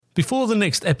Before the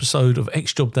next episode of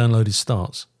X Job Downloaded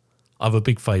starts, I have a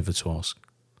big favour to ask.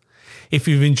 If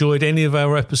you've enjoyed any of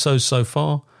our episodes so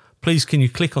far, please can you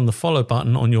click on the follow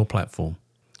button on your platform.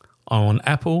 I'm on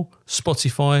Apple,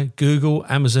 Spotify, Google,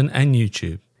 Amazon and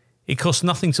YouTube. It costs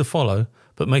nothing to follow,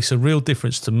 but makes a real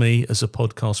difference to me as a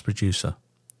podcast producer.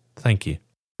 Thank you.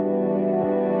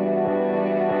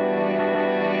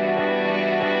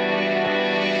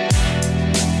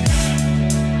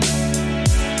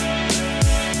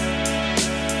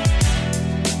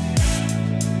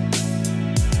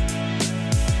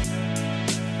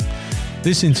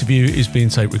 This interview is being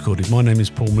tape recorded. My name is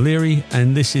Paul Maliri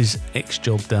and this is X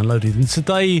Job Downloaded. And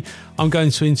today I'm going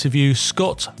to interview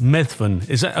Scott Methven.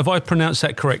 Have I pronounced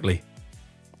that correctly?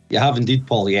 You have indeed,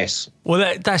 Paul, yes.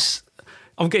 Well,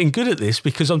 I'm getting good at this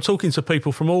because I'm talking to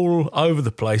people from all over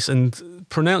the place and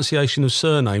pronunciation of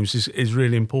surnames is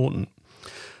really important.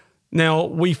 Now,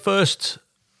 we first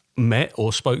met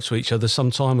or spoke to each other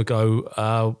some time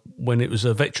ago when it was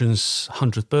a veteran's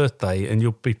 100th birthday, and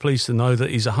you'll be pleased to know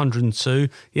that he's 102.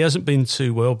 He hasn't been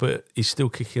too well, but he's still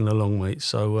kicking along, mate.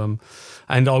 So,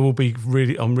 and I'm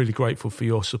really grateful for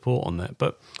your support on that.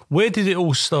 But where did it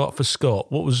all start for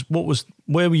Scott?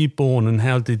 Where were you born, and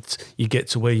how did you get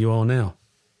to where you are now?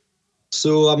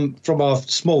 So I'm from a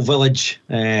small village.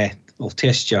 I'll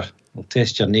test your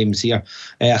names here.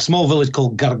 A small village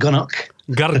called Gargunnock.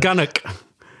 Gargunnock.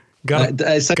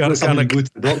 It's something you go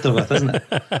to the doctor with, isn't it?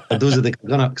 Those are the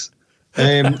Gargunnocks.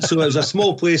 So it was a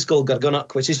small place called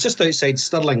Gargunnock, which is just outside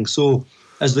Stirling. So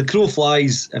as the crow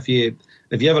flies, if you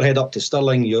ever head up to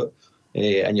Stirling,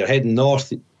 and you're heading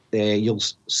north, you'll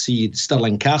see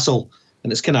Stirling Castle,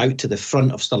 and it's kind of out to the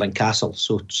front of Stirling Castle.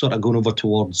 So sort of going over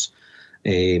towards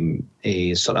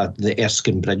sort of the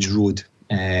Erskine Bridge Road,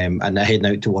 and heading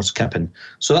out towards Kippen.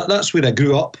 So that's where I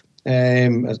grew up.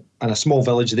 In a small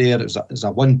village there. It was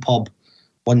a one pub,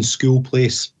 one school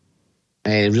place,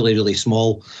 really, really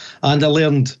small. And I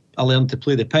learned to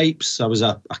play the pipes. I was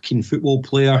a keen football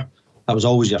player. That was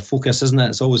always your focus, isn't it?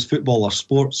 It's always football or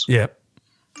sports. Yeah.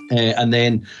 And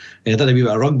then I did a wee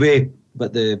bit of rugby,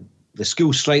 but the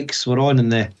school strikes were on in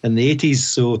the 80s,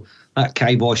 so that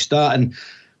kiboshed that.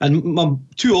 And my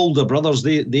two older brothers,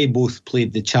 they both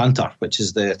played the chanter, which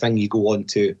is the thing you go on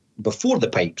to before the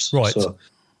pipes. Right. So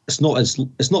it's not as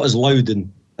loud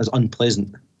and as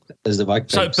unpleasant as the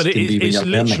bagpipes. So, but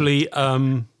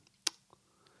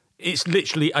it's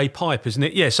literally a pipe, isn't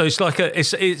it? Yeah. So it's like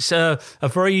it's a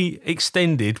very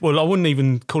extended. Well, I wouldn't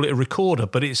even call it a recorder,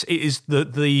 but it is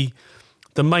the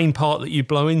main part that you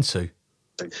blow into.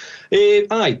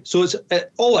 Aye. So it's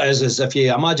all it is if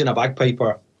you imagine a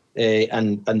bagpiper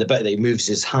and the bit that he moves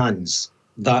his hands.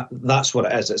 That's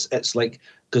what it is. It's like,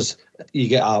 because you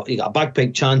get a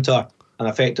bagpipe chanter. And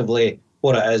effectively,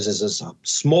 what it is a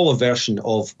smaller version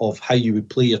of how you would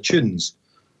play your tunes.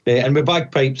 And with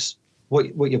bagpipes, what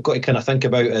you've got to kind of think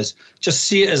about is just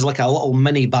see it as like a little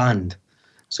mini band.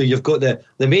 So you've got the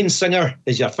main singer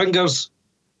is your fingers,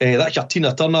 that's your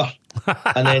Tina Turner,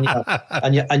 and then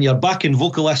your backing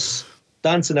vocalists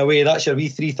dancing away. That's your wee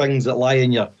three things that lie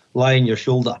in your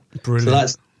shoulder.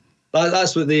 Brilliant. So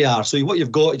that's what they are. So what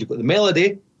you've got the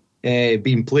melody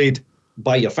being played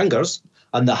by your fingers.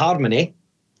 And the harmony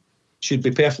should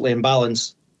be perfectly in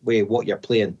balance with what you're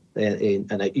playing,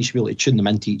 and you should be able to tune them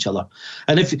into each other.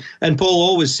 And Paul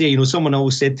always say, someone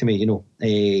always said to me,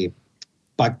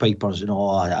 bagpipers, I don't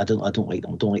like them. I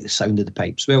don't like the sound of the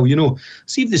pipes. Well,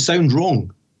 see if they sound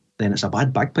wrong, then it's a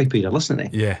bad bagpiper you're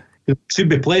listening to. Yeah, it should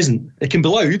be pleasant. It can be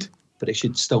loud, but it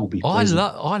should still be pleasant.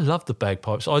 I love the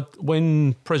bagpipes.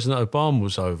 When President Obama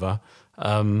was over.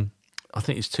 I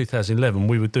think it's 2011,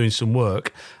 we were doing some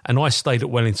work and I stayed at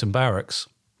Wellington Barracks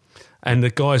and the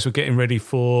guys were getting ready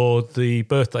for the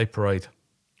birthday parade.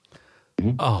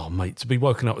 Mm-hmm. Oh, mate, to be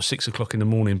woken up at 6 o'clock in the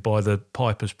morning by the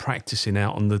pipers practising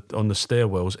out on the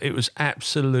stairwells, it was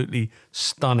absolutely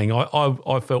stunning.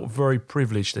 I felt very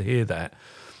privileged to hear that.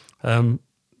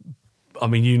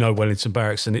 Wellington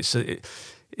Barracks, and it's a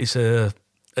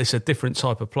different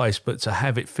type of place, but to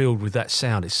have it filled with that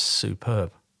sound is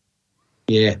superb.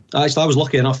 Yeah, actually, I was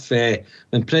lucky enough when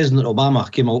President Obama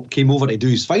came over to do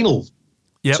his final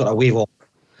sort of wave off.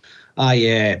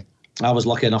 I was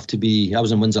lucky enough I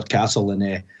was in Windsor Castle, and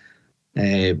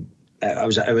it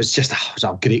was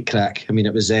a great crack. I mean,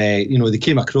 it was they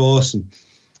came across, and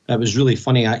it was really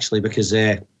funny actually because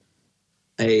I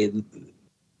was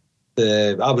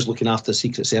looking after the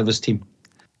Secret Service team,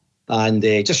 and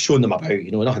just showing them about,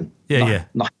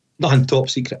 nothing top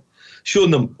secret,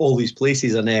 showing them all these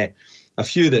places, and a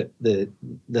few that the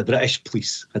British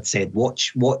police had said,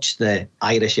 watch the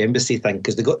Irish embassy thing,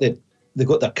 because they got their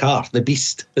car, the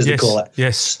Beast as they call it,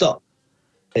 yes, stuck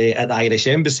at the Irish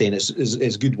Embassy, and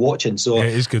it's good watching. So it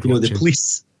is good watching. The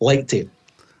police like to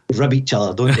rib each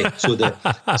other, don't they?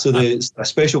 So the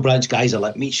special branch guys are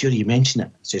like, make sure you mention it.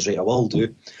 I says, right, I will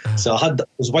do. So I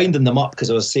was winding them up because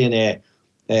I was saying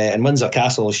in Windsor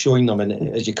Castle, I was showing them, and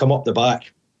as you come up the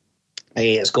back,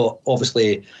 it's got,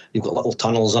 obviously, you've got little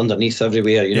tunnels underneath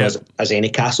everywhere, as any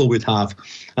castle would have.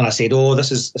 And I said, oh,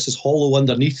 this is hollow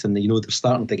underneath, and they're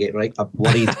starting to get right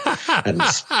worried and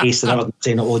space and everything,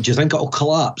 saying, oh, do you think it'll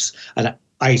collapse? And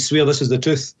I swear this is the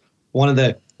truth. One of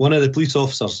the police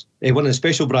officers, one of the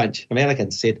special branch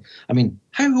Americans, said, I mean,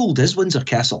 how old is Windsor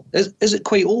Castle? Is it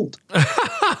quite old?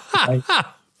 I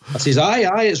says,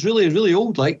 aye, it's really, really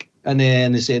old, like. And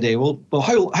then they said, well,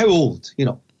 how old?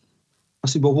 I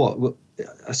said, well, what?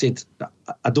 I said,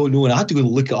 I don't know. And I had to go and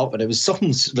look it up, and it was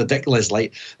something ridiculous.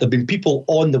 Like, there've been people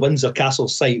on the Windsor Castle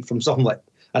site from something like,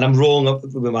 and I'm wrong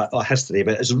with my history,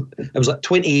 but it was like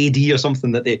 20 AD or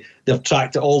something that they've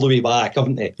tracked it all the way back,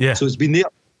 haven't they? Yeah. So it's been there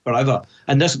forever.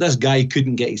 And this guy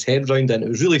couldn't get his head round it. And it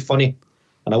was really funny.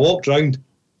 And I walked round,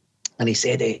 and he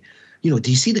said, do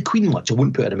you see the Queen much? I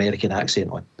wouldn't put an American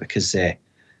accent on because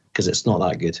it's not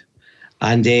that good.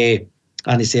 And he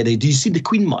said, do you see the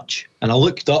Queen much? And I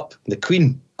looked up, and the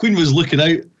Queen was looking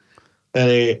out,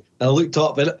 and I looked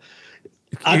up, and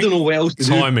I don't know what else to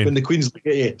do when the Queen's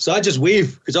looking at you. So I just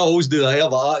wave, because I always do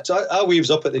that. So I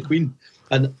waves up at the Queen,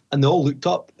 and they all looked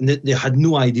up, and they had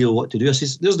no idea what to do. I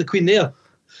says, there's the Queen there.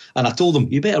 And I told them,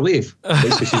 you better wave. And it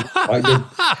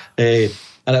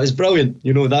was brilliant.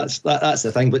 That's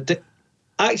the thing. But to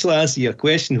actually answer your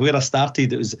question, where I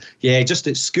started, it was, just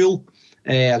at school.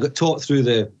 I got taught through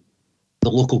the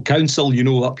local council,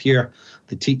 up here.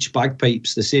 They teach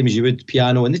bagpipes the same as you would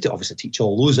piano, and they obviously teach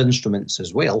all those instruments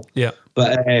as well. Yeah.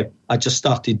 But I just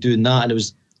started doing that, and it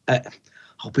was,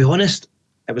 I'll be honest,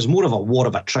 it was more of a war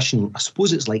of attrition. I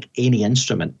suppose it's like any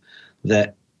instrument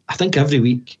that I think every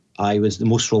week I was the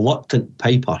most reluctant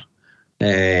piper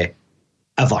ever.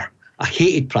 I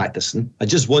hated practicing. I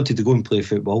just wanted to go and play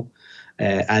football.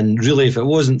 And really, if it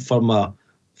wasn't for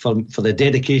the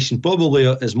dedication, probably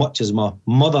as much as my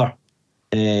mother,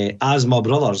 as my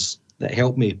brothers, that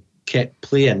helped me kept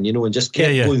playing, and just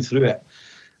kept going through it.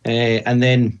 And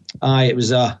then it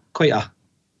was quite a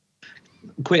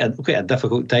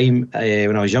difficult time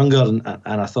when I was younger, and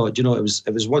I thought, it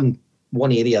was one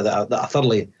area that I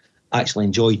thoroughly actually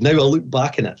enjoyed. Now I look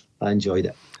back on it, I enjoyed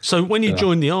it. So when you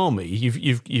joined the army,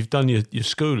 you've done your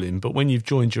schooling, but when you've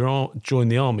joined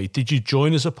the army, did you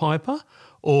join as a piper,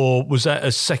 or was that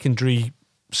a secondary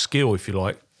skill, if you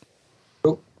like?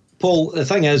 Well, Paul, the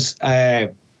thing is,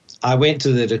 I went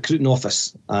to the recruiting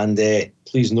office, and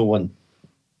please, no one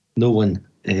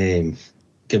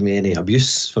give me any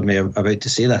abuse for me about to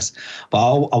say this, but I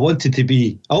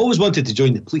always wanted to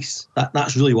join the police.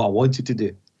 That's really what I wanted to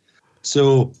do.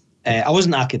 So I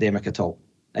wasn't academic at all.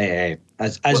 As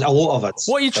a lot of us.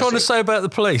 What are you trying to say about the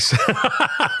police?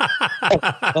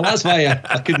 Well, that's why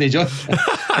I couldn't join.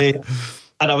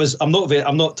 And I'm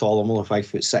not tall. I'm only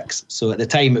 5'6". So at the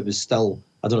time it was still,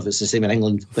 I don't know if it's the same in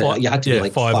England, but you had to be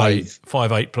like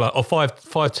 5'8" plus, or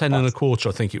 5'10" and a quarter.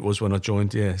 I think it was when I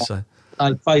joined. Yeah, so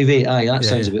 5'8". Aye, that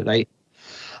sounds about right.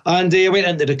 And I went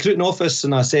into the recruiting office,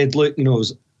 and I said, look,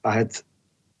 I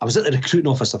was at the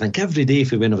recruiting office, I think, every day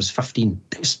for when I was 15.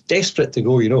 Desperate to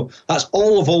go, That's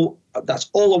all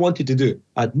I wanted to do.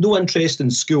 I had no interest in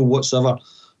school whatsoever.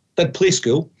 Did play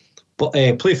football,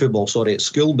 at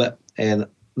school, but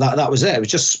that was it. It was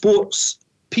just sports,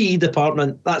 PE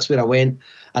department. That's where I went,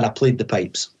 and I played the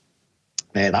pipes.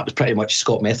 That was pretty much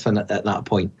Scott Methven at that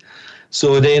point.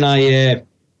 So then I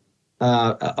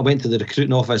went to the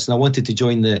recruiting office, and I wanted to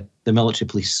join the military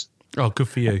police. Oh, good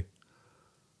for you.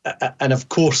 And of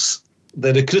course,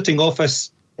 the recruiting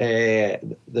office,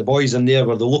 the boys in there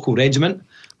were the local regiment,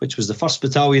 which was the 1st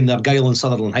Battalion, the Argyll and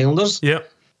Sutherland Highlanders. Yep.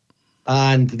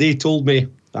 And they told me,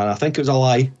 and I think it was a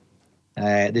lie,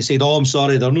 they said, oh, I'm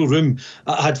sorry, there's no room.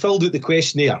 I had filled out the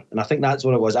questionnaire, and I think that's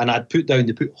what it was, and I'd put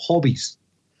hobbies.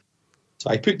 So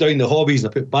I put down the hobbies,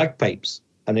 and I put bagpipes.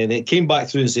 And then it came back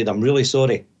through and said, I'm really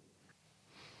sorry.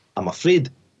 I'm afraid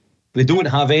we don't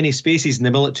have any spaces in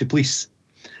the military police.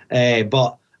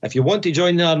 But if you want to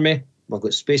join the army, we've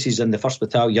got spaces in the 1st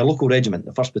Battalion, your local regiment,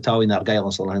 the 1st Battalion, the Argyll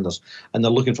and Sutherland Highlanders, and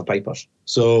they're looking for pipers.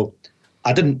 So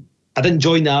I didn't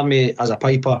join the army as a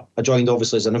piper. I joined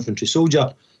obviously as an infantry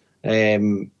soldier.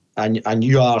 And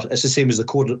it's the same as the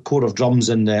corps of drums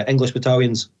in the English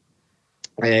battalions.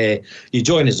 You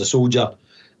join as a soldier.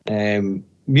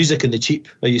 Music in the cheap,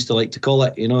 I used to like to call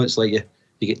it. It's like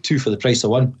you get 2 for the price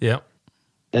of 1. Yeah.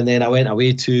 And then I went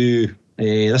away to.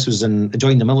 I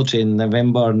joined the military in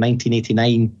November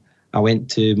 1989. I went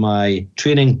to my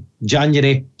training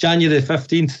January the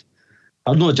 15th,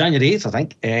 or no, January 8th, I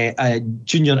think, a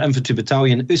Junior Infantry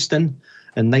Battalion, Euston,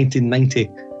 in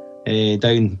 1990,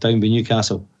 down by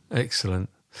Newcastle. Excellent.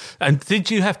 And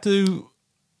did you have to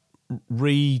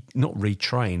not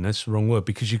retrain, that's the wrong word,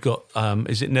 because you've got,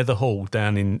 is it Nether Hall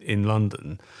down in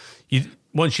London?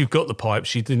 Once you've got the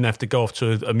pipes, you didn't have to go off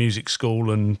to a music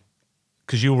school, and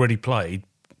because you already played.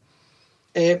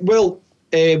 So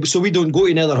we don't go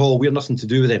to Nether Hall. We're nothing to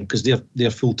do with them because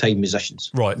they're full-time musicians.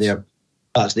 Right.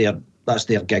 That's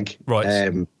their gig. Right.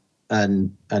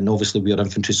 And obviously we are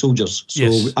infantry soldiers. So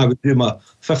yes. I would do my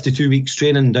 52 weeks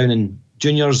training down in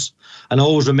juniors, and I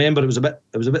always remember it was a bit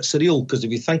surreal, because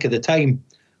if you think of the time,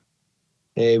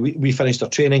 we finished our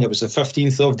training. It was the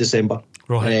 15th of December,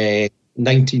 right,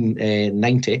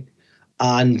 1990,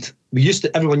 and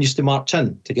everyone used to march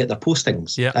in to get their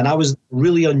postings. Yeah. And I was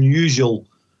really unusual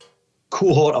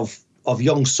cohort of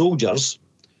young soldiers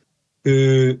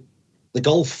who the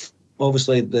Gulf,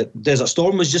 obviously the Desert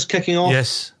Storm was just kicking off.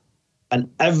 Yes. And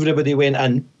everybody went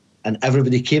in and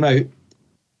everybody came out,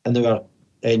 and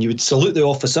you would salute the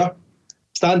officer,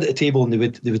 stand at the table, and they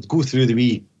would go through the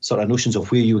wee sort of notions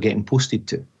of where you were getting posted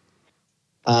to.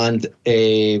 And at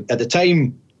the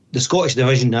time, the Scottish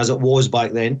Division, as it was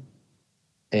back then,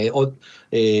 the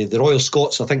Royal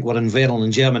Scots, I think, were in Verl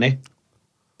in Germany.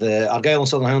 The Argyll and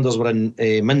Southern Highlanders were in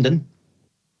Minden.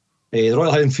 The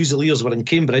Royal Highland Fusiliers were in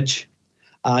Cambridge.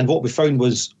 And what we found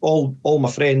was all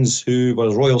my friends who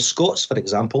were Royal Scots, for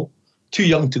example, too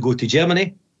young to go to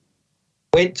Germany,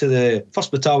 went to the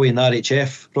 1st Battalion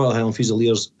RHF, Royal Highland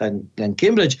Fusiliers in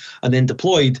Cambridge, and then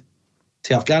deployed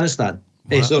to Afghanistan.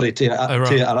 Wow. To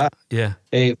Iraq. Yeah.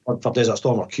 For Desert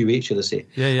Storm, or Q8, should I say.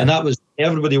 Yeah. And that was,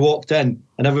 everybody walked in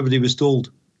and everybody was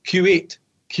told, Q8,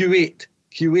 Q8,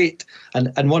 Q8.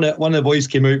 And one of the boys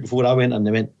came out before I went, and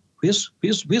they went, Where's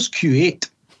Q8?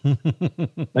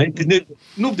 Right?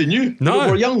 Nobody knew. No.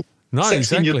 We were young. No,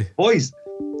 16-year-old boys.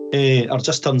 Or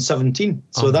just turned 17.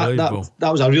 So that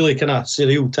was a really kind of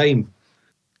surreal time.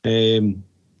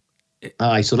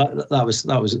 So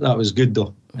that was good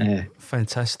though.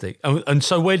 Fantastic. And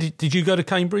so where did you go to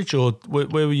Cambridge, or where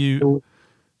were you?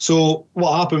 So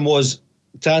what happened was,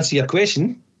 to answer your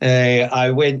question,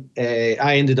 I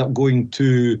ended up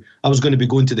I was going to be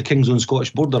going to the King's Own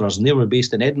Scottish Borderers, and they were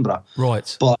based in Edinburgh.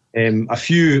 Right. But a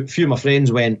few of my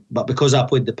friends went, but because I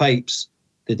played the pipes,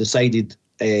 they decided,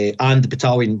 and the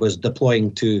battalion was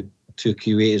deploying to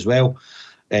Q8 as well.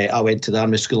 I went to the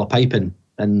Army School of Piping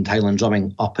and Highland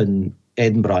Drumming up in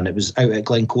Edinburgh, and it was out at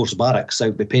Glencorse Barracks,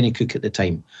 out by Pennycook at the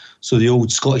time. So the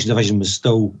old Scottish Division was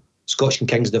still, Scottish and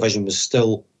King's Division was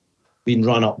still being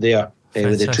run up there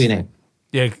with the training.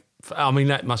 Yeah, I mean,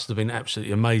 that must have been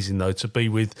absolutely amazing, though, to be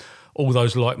with all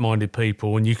those like-minded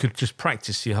people, and you could just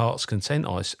practice to your heart's content,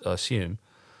 I assume.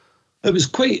 It was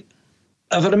quite,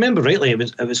 if I remember rightly, it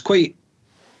was quite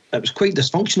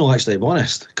dysfunctional, actually, to be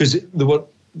honest, because they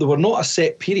were not a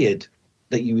set period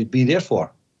that you would be there for.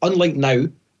 Unlike now,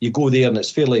 you go there and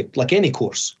it's fairly, like any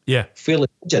course, fairly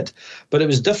rigid. But it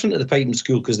was different at the piping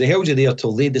school because they held you there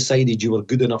till they decided you were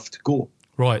good enough to go.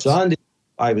 Right. So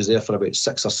I was there for about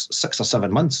 6 or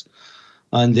 7 months,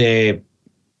 and if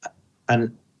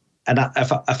I'm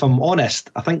honest,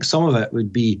 I think some of it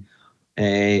would be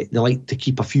they like to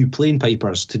keep a few plain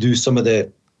pipers to do some of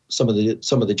the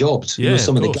jobs,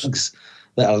 some of the gigs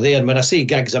that are there. And when I say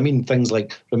gigs, I mean things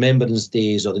like Remembrance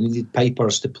Days, or they needed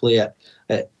pipers to play at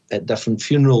different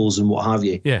funerals and what have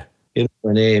you. Yeah.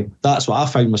 And that's what I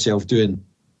found myself doing.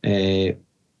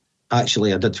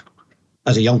 Actually, I did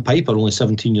as a young piper, only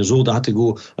 17 years old. I had to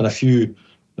go on a few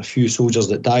soldiers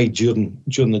that died during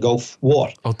the Gulf War.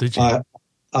 Oh, did you?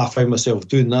 I found myself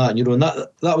doing that, and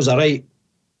that was a right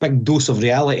big dose of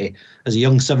reality as a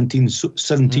young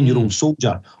 17-year-old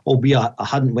soldier, albeit I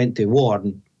hadn't went to war,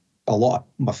 and a lot of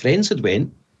my friends had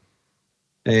went.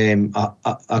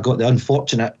 I got the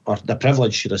unfortunate, or the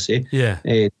privilege, should I say,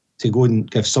 to go and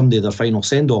give somebody their final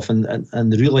send-off, and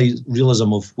the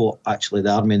realism of what actually the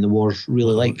army and the war's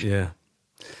really like.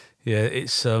 Yeah,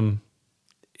 it's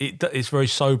very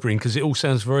sobering because it all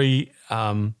sounds very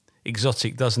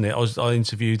exotic, doesn't it? I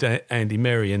interviewed Andy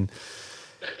Merry, and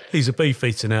he's a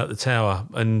beefeater now at the Tower,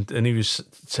 and he was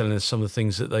telling us some of the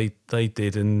things that they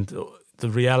did, and the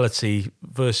reality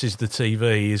versus the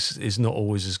TV is not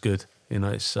always as good.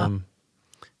 It's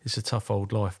a tough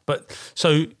old life. But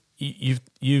so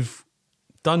you've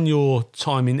done your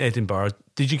time in Edinburgh.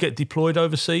 Did you get deployed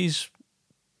overseas?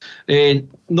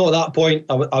 No, at that point,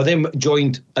 I then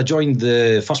joined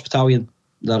the 1st Battalion,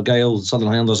 the Argyll Southern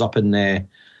Highlanders up in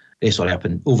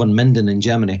over in Minden in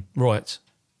Germany. Right.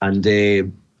 And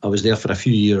I was there for a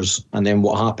few years, and then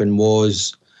what happened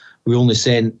was we only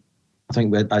sent I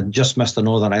think I'd just missed the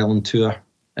Northern Ireland tour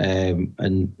in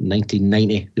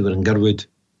 1990. They were in Gerwood,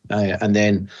 and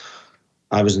then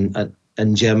I was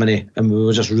in Germany, and we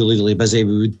were just really, really busy.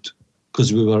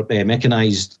 Because we were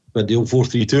mechanised with the old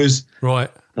 432s. Right.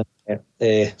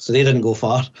 So they didn't go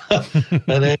far.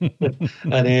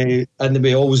 and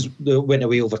we always went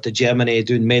away over to Germany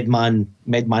doing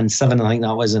Medman 7, I think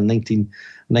that was in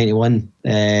 1991.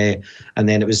 And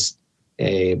then it was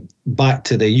back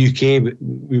to the UK.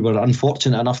 We were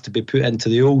unfortunate enough to be put into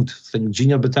the old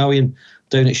junior battalion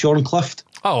down at Shorncliffe.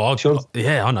 Oh,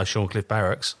 yeah, I know Shorncliffe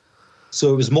Barracks.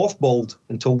 So it was mothballed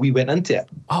until we went into it.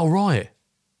 Oh, right.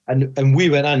 And we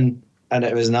went in, and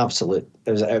it was an absolute,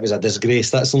 it was a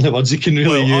disgrace. That's the only words you can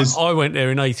really use. I went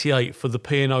there in '88 for the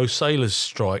P&O sailors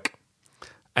strike,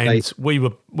 and we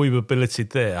were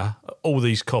billeted there. All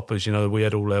these coppers, we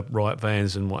had all our right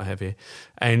vans and what have you,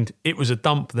 and it was a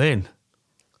dump then.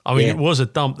 I mean, It was a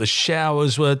dump. The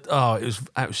showers were, it was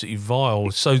absolutely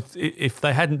vile. So if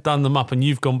they hadn't done them up and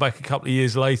you've gone back a couple of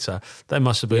years later, they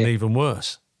must have been even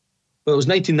worse. But it was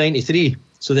 1993,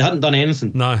 so they hadn't done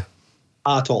anything. No.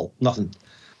 At all, nothing.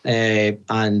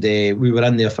 And we were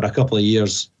in there for a couple of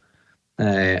years,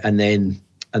 and then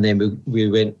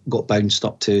we got bounced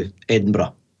up to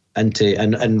Edinburgh,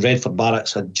 and Redford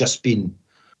Barracks had just been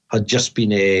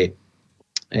renovated.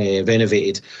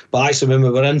 But actually, when we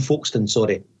were in Folkestone,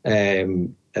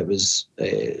 it was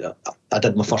I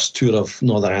did my first tour of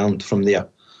Northern Ireland from there,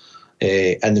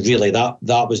 and really that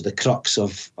was the crux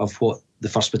of what the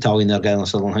 1st Battalion there, Gallagher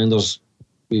Southern Highlanders,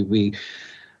 we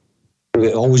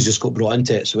always just got brought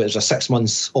into it. So it was a 6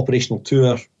 months operational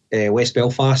tour, West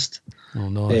Belfast. Oh,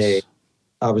 nice.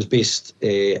 I was based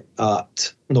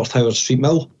at North Howard Street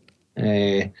Mill,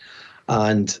 and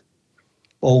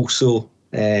also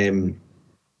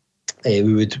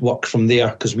we would work from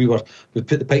there because we put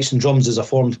the pipes and drums as a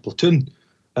formed platoon,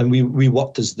 and we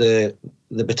worked as the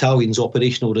battalion's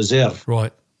operational reserve.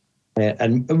 Right.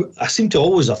 And I seem to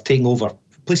always have taken over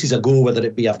places I go, whether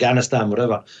it be Afghanistan,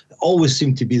 wherever. It always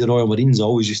seemed to be the Royal Marines I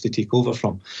always used to take over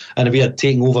from, and we had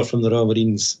taken over from the Royal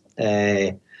Marines,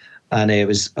 and it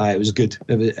was good.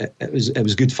 It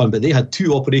was good fun. But they had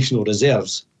 2 operational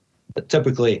reserves. But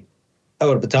typically,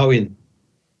 our battalion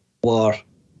were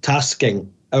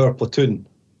tasking our platoon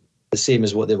the same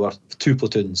as what they were 2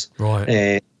 platoons. Right.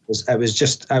 It was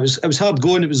hard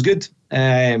going. It was good.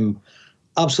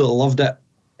 Absolutely loved it.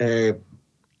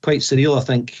 Quite surreal, I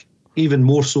think. Even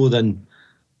more so than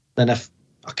if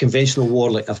a conventional war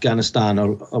like Afghanistan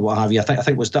or what have you. I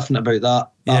think what's different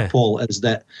about that, Paul, is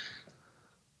that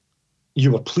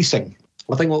you were policing.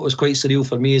 I think what was quite surreal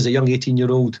for me as a young 18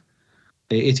 or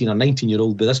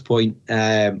 19-year-old by this point,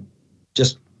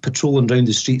 just patrolling around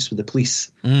the streets with the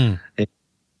police,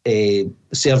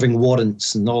 serving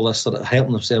warrants and all this sort of,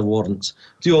 helping them serve warrants,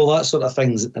 do all that sort of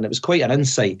things, and it was quite an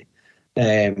insight,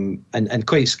 and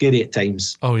quite scary at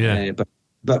times. Oh yeah,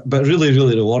 but really,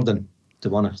 really rewarding, to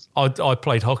be honest. I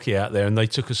played hockey out there, and they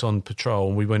took us on patrol,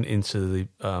 and we went into the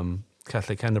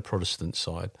Catholic and the Protestant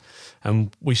side,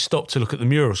 and we stopped to look at the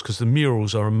murals, because the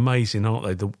murals are amazing, aren't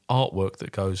they? The artwork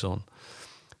that goes on.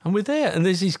 And we're there, and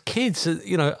there's these kids, 8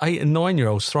 and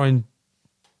 9-year-olds throwing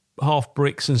half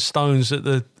bricks and stones at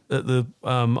the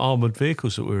armoured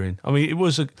vehicles that we're in. I mean,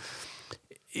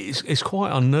 it's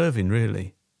quite unnerving,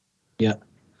 really. Yeah.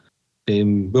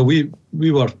 Well, we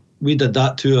did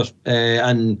that tour,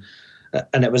 and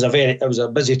it was a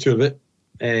busy tour, but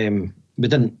we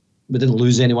didn't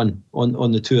lose anyone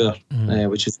on the tour,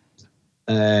 which is,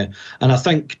 and I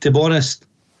think, to be honest,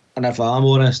 and if I am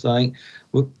honest, I think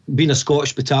being a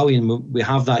Scottish battalion, we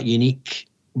have that unique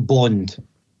bond.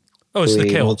 Oh, it's the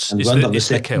Celts. We understand the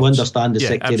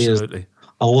sectarianism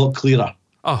a lot clearer.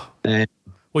 Oh,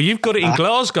 well, you've got it in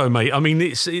Glasgow, mate. I mean,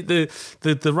 it's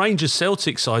the Rangers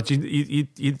Celtic side.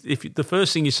 If the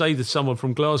first thing you say to someone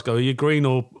from Glasgow, are you green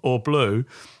or blue,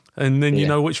 and then you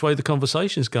know which way the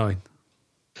conversation's going.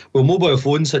 Well, mobile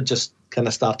phones had just kind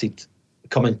of started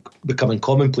becoming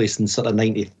commonplace in sort of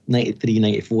 93,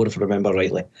 94, if I remember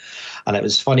rightly. And it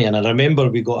was funny, and I remember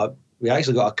we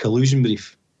actually got a collusion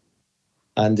brief,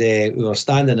 and we were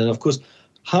standing, and of course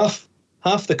half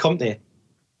the company,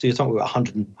 so you're talking about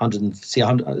 100,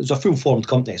 it was a full formed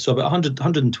company, so about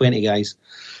 120 guys,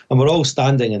 and we're all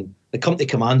standing, and the company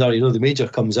commander, the major,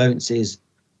 comes out and says,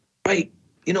 right,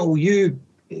 you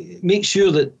make sure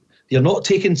that you're not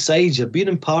taking sides, you're being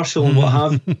impartial and what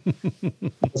have you.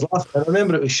 I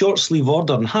remember it was short sleeve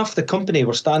order, and half the company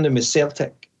were standing with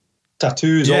Celtic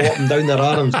tattoos all up and down their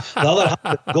arms. The other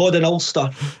half, God in Ulster.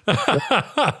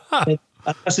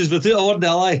 And this is without a word of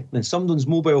a lie. And someone's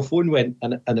mobile phone went,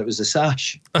 and it was the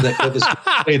sash that was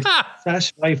played.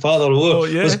 Sash, my father,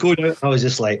 was going out. I was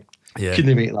just like,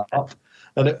 couldn't make that up.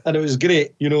 And it was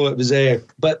great, you know. It was,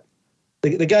 but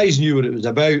the guys knew what it was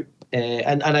about.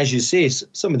 And as you say,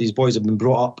 some of these boys have been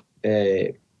brought up,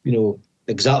 you know,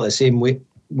 exactly the same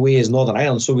way as Northern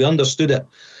Ireland, so we understood it,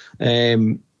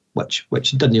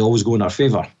 which didn't always go in our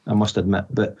favour, I must admit.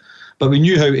 But we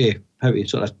knew how to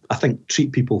sort of, I think,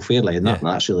 treat people fairly, and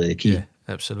that's really the key. Yeah,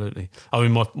 absolutely. I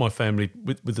mean, my family,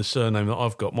 with the surname that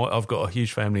I've got a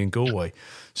huge family in Galway,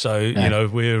 so you know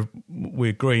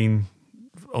we're green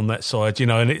on that side, you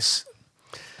know, and it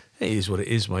is what it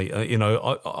is, mate. You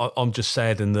know, I'm just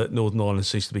saddened that Northern Ireland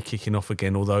seems to be kicking off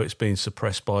again, although it's being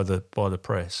suppressed by the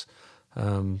press.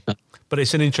 But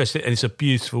it's an interesting and it's a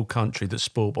beautiful country that's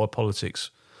spoiled by politics.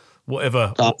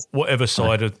 Whatever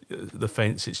side of the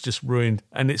fence, it's just ruined.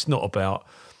 And it's not about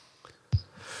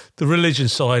the religion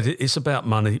side. It's about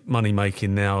money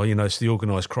making now. You know, it's the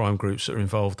organised crime groups that are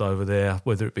involved over there,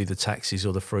 whether it be the taxis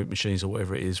or the fruit machines or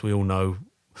whatever it is. We all know.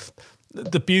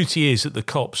 The beauty is that the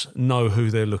cops know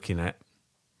who they're looking at.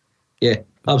 Yeah,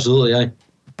 absolutely, aye.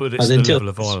 But it's the level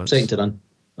of violence.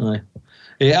 Aye.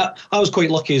 Yeah, I was quite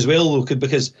lucky as well, though,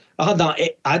 because I had that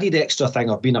added extra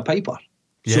thing of being a piper.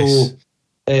 Yes. So,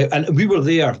 and we were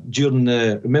there during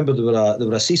remember there were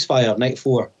a ceasefire,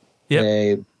 94.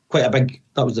 Yeah. Quite a big,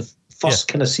 that was the first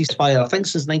kind of ceasefire, I think,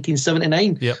 since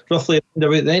 1979, roughly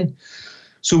about then.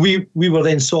 So we were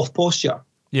then soft posture.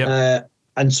 Yeah.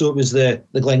 And so it was the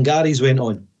Glengarries went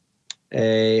on.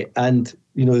 And,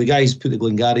 you know, the guys put the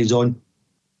Glengarries on,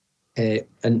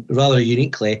 and rather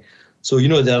uniquely. So, you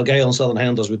know, the Argyll and Southern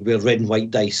Highlanders would wear red and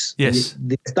white dice. Yes.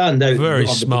 They stand out. Very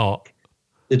smart.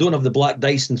 They don't have the black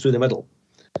dicing through the middle.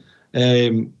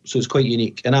 So it's quite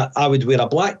unique. And I would wear a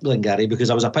black Glengarry because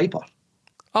I was a piper.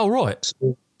 Oh, right.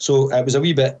 So it was a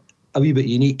wee bit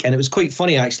unique. And it was quite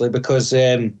funny, actually, because,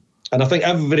 and I think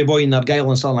every boy in the Argyll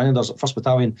and Southern Highlanders at 1st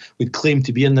Battalion would claim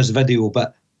to be in this video.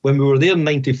 But when we were there in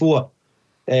 94,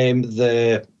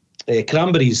 the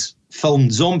Cranberries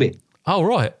filmed Zombie. Oh,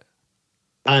 right.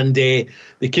 And they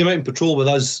came out and patrol with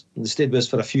us, and they stayed with us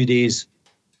for a few days.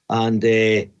 And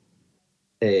we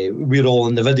were all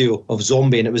in the video of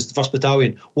Zombie, and it was the 1st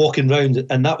Battalion walking round,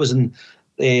 and that was in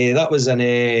it wasn't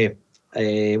a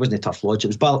Turf Lodge, it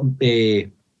was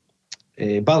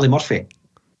Ballymurphy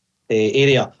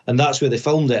area, and that's where they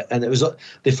filmed it. And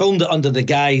they filmed it under the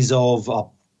guise of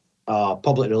a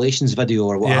public relations video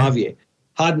or what have you.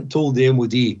 Hadn't told the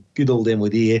MOD, good old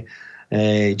MOD,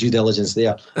 due diligence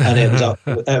there, and it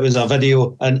was a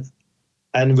video,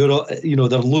 and we're all, you know,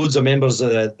 there are loads of members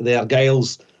of the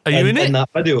Argylls. Are you in it? In that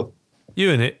video?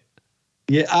 You in it?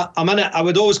 Yeah, I'm in it. I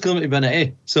would always claim to be in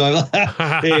it, So,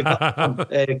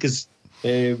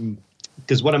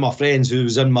 because one of my friends who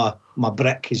was in my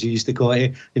brick, as you used to call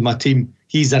it, in my team,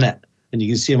 he's in it, and you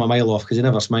can see him a mile off because he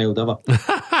never smiled ever.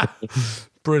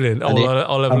 Brilliant.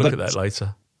 I'll have a look at that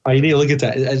later. You need to look at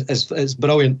it. It's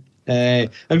brilliant. And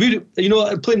we, you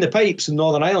know, playing the pipes in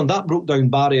Northern Ireland, that broke down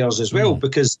barriers as well,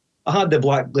 because I had the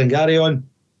black Glengarry on.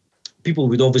 People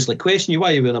would obviously question you, why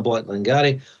are you wearing a black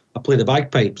Glengarry? I play the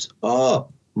bagpipes. Oh,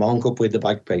 my uncle played the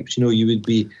bagpipes. You know, you would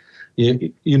be,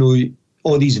 you know,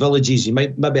 all these villages, you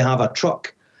might maybe have a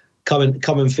truck coming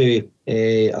from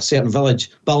a certain village,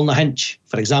 Balnahinch,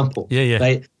 for example. Yeah.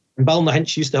 Right? And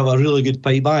Balnahinch used to have a really good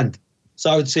pipe band.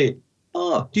 So I would say,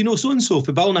 oh, do you know so-and-so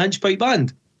for Balnahinch pipe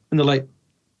band? And they're like,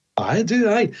 I do,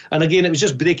 aye. And again, it was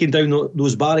just breaking down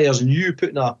those barriers, and you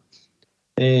putting a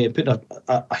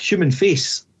human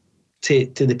face to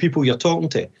the people you're talking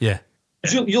to. Yeah.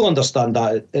 You'll understand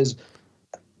that is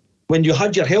when you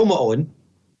had your helmet on,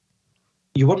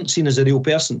 you weren't seen as a real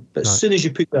person. But as soon as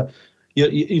you put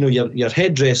your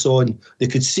headdress on, they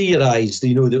could see your eyes.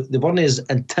 You know, they weren't as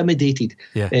intimidated.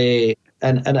 Yeah.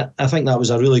 And I think that was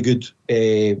a really good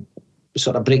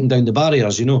sort of breaking down the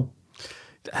barriers. You know.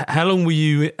 How long were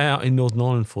you out in Northern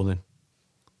Ireland for then?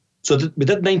 So we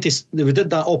did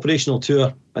that operational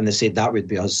tour, and they said that would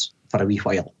be us for a wee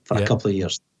while, for a couple of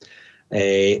years.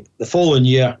 The following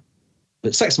year,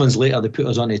 but 6 months later, they put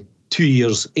us on a 2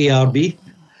 years ARB.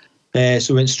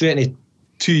 So we went straight into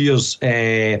 2 years,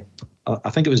 I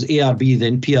think it was ARB,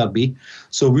 then PRB.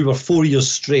 So we were 4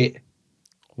 years straight.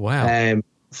 Wow.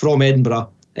 From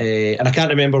Edinburgh. And I can't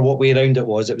remember what way around it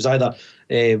was. It was either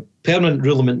Permanent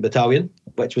Rulement Battalion,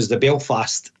 which was the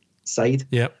Belfast side.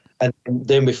 Yep. And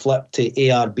then we flipped to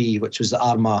ARB, which was the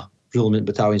Armagh Rulement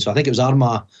Battalion. So I think it was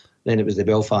Armagh, then it was the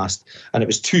Belfast. And it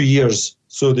was 2 years.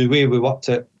 So the way we worked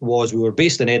it was we were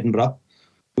based in Edinburgh.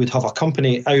 We'd have a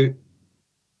company out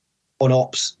on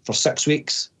ops for 6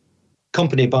 weeks,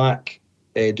 company back,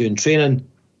 doing training,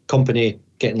 company,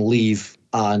 getting leave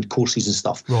and courses and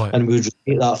stuff. Right. And we would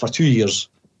rotate that for 2 years,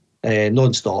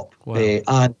 non-stop. Wow.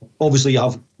 And obviously you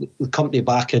have the company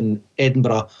back in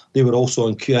Edinburgh, they were also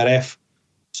on QRF.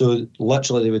 So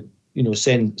literally they would,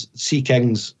 send Sea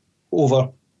Kings over,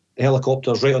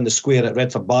 helicopters right on the square at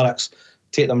Redford Barracks,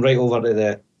 take them right over to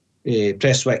the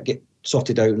Prestwick, get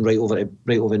sorted out and right over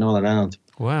Northern Ireland.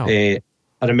 Wow. I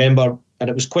remember, and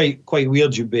it was quite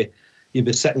weird. You'd be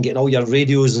sitting getting all your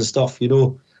radios and stuff,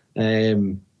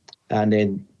 and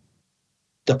then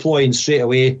deploying straight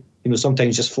away.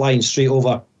 Sometimes just flying straight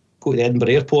over, go to the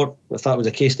Edinburgh airport. If that was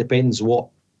the case, depends what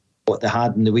they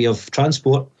had in the way of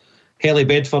transport. Heli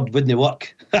Bedford wouldn't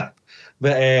work,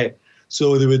 but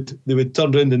so they would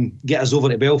turn around and get us over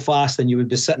to Belfast, and you would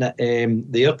be sitting at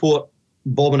the airport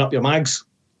bombing up your mags.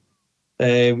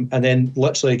 And then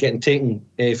literally getting taken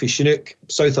for Chinook,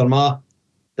 South Armagh,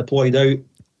 deployed out,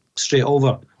 straight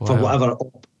over for whatever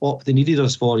op they needed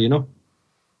us for,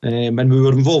 And we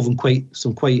were involved in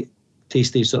some quite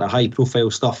tasty sort of high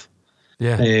profile stuff.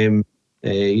 Yeah.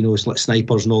 It's like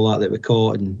snipers and all that we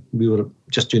caught, and we were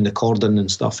just doing the cordon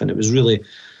and stuff, and it was really,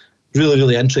 really,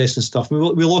 really interesting stuff.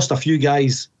 We lost a few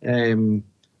guys when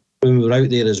we were out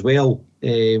there as well,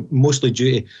 mostly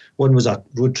due to, one was a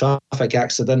road traffic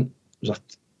accident. It was a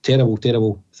terrible,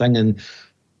 terrible thing. And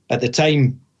at the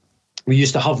time, we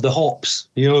used to have the hops.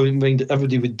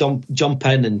 Everybody would jump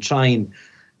in and try and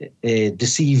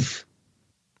deceive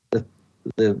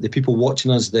the people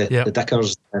watching us, the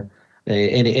dickers,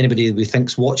 anybody we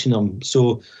think's watching them.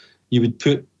 So you would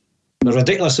put a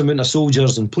ridiculous amount of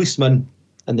soldiers and policemen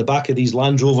in the back of these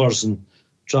Land Rovers and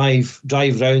drive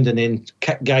round and then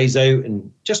kick guys out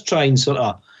and just try and sort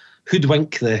of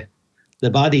hoodwink the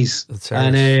baddies.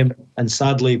 And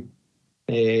sadly,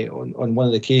 on one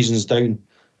of the occasions down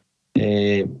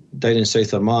in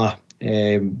South Armagh,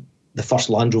 the first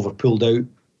Land Rover pulled out.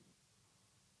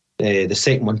 The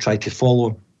second one tried to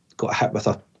follow, got hit with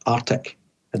an Arctic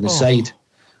in the side,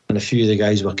 and a few of the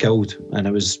guys were killed, and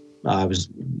it was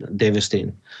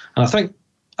devastating. And I think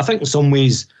in some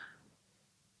ways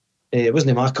it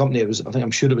wasn't my company.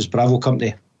 I'm sure it was Bravo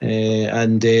Company,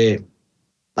 and that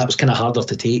was kind of harder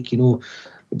to take,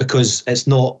 because it's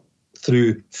not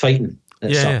through fighting.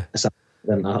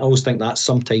 And I always think that's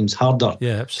sometimes harder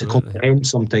to comprehend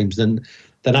sometimes than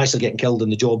actually getting killed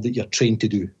in the job that you're trained to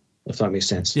do, if that makes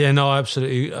sense. Yeah, no,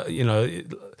 absolutely.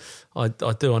 I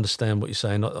do understand what you're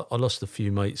saying. I lost a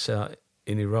few mates out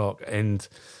in Iraq, and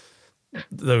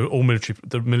they were all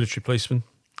military policemen,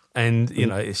 and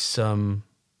it's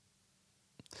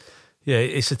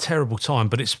it's a terrible time.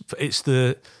 But it's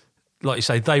the, like you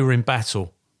say, they were in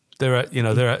battle. They're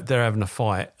having a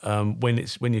fight.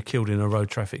 When you're killed in a road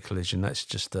traffic collision, that's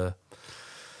just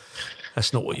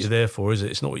that's not what you're there for, is it?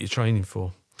 It's not what you're training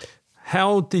for.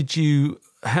 How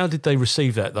did they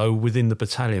receive that though within the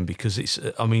battalion? Because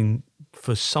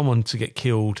for someone to get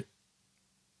killed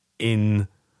in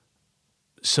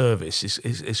service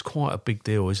is quite a big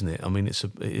deal, isn't it?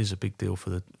 It is a big deal for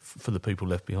the people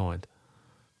left behind.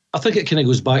 I think it kind of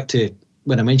goes back to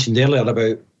when I mentioned earlier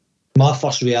about my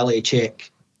first reality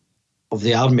check of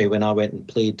the army when I went and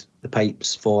played the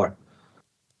pipes for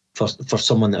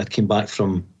someone that had came back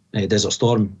from Desert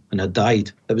Storm and had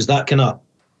died. It was that kind of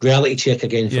reality check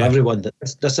again for everyone, that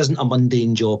this isn't a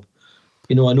mundane job.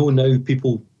 I know now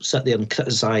people sit there and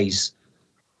criticise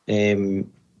or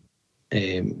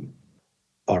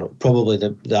probably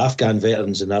the Afghan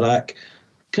veterans in Iraq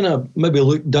kind of maybe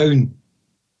look down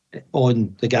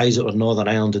on the guys that are Northern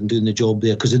Ireland and doing the job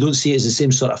there because they don't see it as the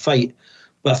same sort of fight.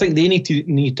 But I think they need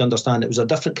to understand it was a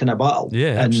different kind of battle.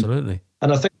 Yeah, absolutely.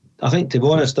 And I think to be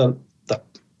honest, and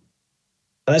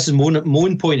this is my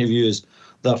own point of view, is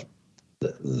that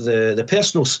the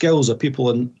personal skills of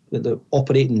people that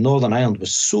operate in Northern Ireland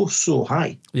was so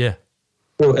high. Yeah.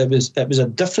 So it was a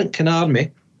different kind of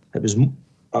army. It was,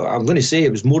 I'm going to say,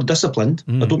 it was more disciplined.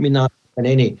 I don't mean that in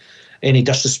any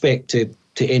disrespect to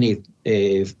any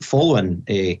following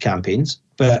campaigns,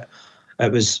 but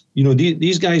it was,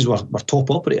 these guys were top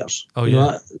operators. Oh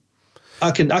yeah.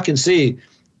 I can say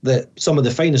that some of the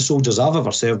finest soldiers I've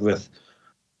ever served with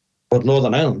were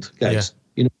Northern Ireland guys.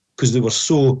 Yeah. Because they were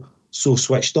so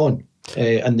switched on,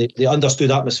 and they understood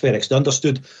atmospherics. They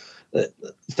understood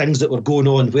things that were going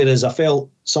on. Whereas I felt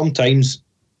sometimes,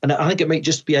 and I think it might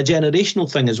just be a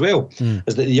generational thing as well,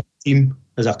 is that the young team,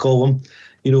 as I call them,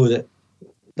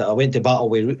 that I went to battle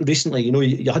with recently,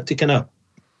 you had to kind of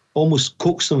almost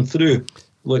coax them through.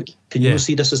 Look, can you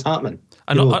see this is happening?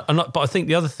 But I think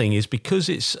the other thing is because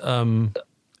it's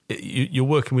you're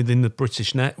working within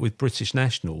with British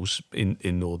nationals in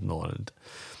Northern Ireland.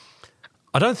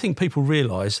 I don't think people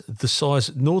realise the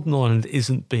size. Northern Ireland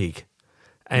isn't big,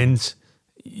 and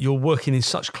you're working in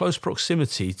such close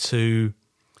proximity to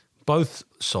both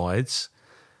sides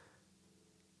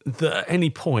that at any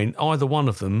point, either one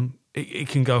of them, it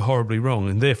can go horribly wrong,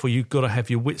 and therefore you've got to have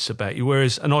your wits about you.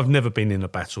 Whereas, and I've never been in a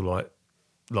battle like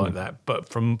that, but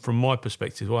from my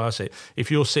perspective, what I say,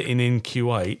 if you're sitting in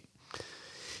Q8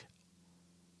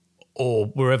 or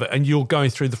wherever, and you're going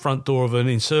through the front door of an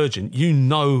insurgent, you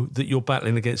know that you're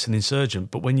battling against an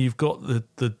insurgent. But when you've got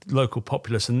the local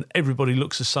populace and everybody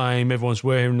looks the same, everyone's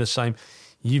wearing the same,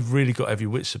 you've really got to have your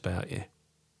wits about you.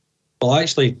 Well,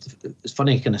 actually, it's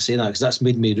funny you kind of say that, because that's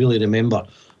made me really remember.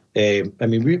 I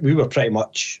mean, we were pretty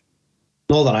much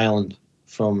Northern Ireland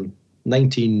from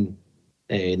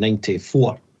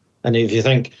 1994. And if you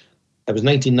think, it was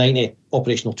 1990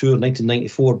 operational tour,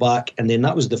 1994 back, and then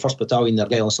that was the 1st Battalion, the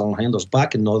Argyll and Southern Highlanders,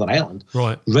 back in Northern Ireland.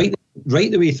 Right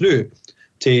the way through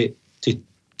to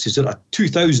sort of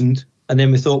 2000, and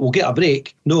then we thought, we'll get a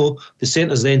break. No, they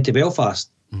sent us then to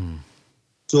Belfast.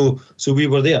 So we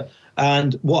were there.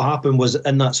 And what happened was,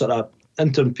 in that sort of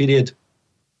interim period,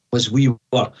 was we were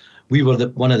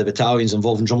one of the battalions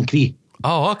involved in Drumcree.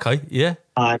 Oh, okay, yeah.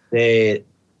 And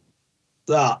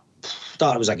that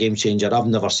was a game changer. I've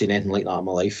never seen anything like that in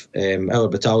my life. Our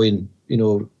battalion,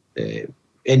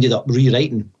 ended up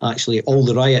rewriting actually all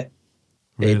the riot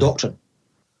doctrine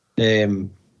because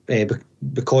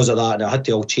of that, and it had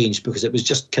to all change because it was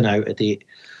just kind of out of date.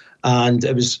 And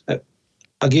it was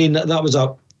again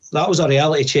that was a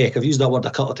reality check. I've used that word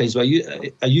a couple of times, but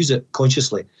I use it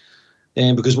consciously,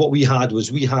 because what we had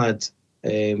was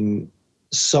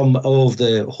some of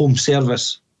the home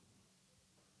service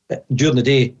during the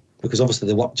day, because obviously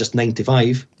they worked just 9 to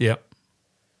 5. Yeah.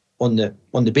 On the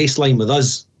baseline with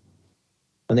us,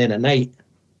 and then at night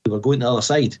they were going to the other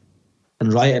side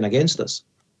and rioting against us.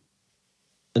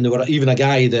 And there were even a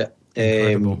guy that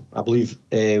I believe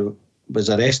was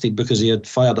arrested because he had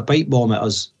fired a pipe bomb at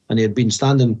us, and he had been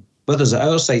standing with us at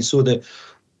our side. So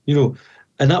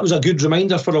and that was a good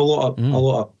reminder for a lot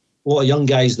of young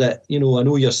guys that, I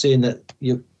know you're saying that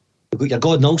you've got your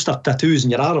God and Ulster tattoos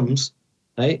in your arms,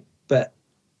 right? But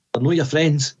they're not your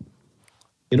friends.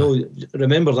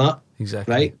 Remember that.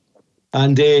 Exactly. Right?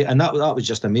 And that was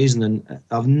just amazing. And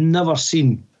I've never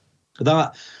seen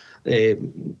that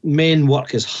men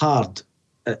work as hard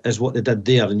as what they did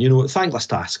there. And, thankless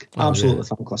task. Absolutely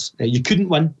thankless. You couldn't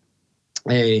win.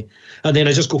 And then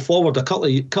I just go forward a couple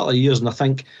of years, and I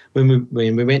think when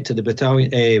we went to the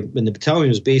battalion, when the battalion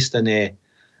was based in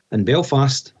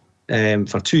Belfast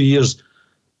for 2 years,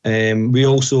 it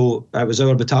was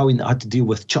our battalion that had to deal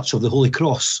with Church of the Holy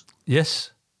Cross.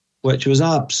 Yes. Which was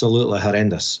absolutely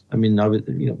horrendous. I mean,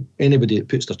 anybody that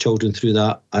puts their children through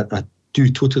that, I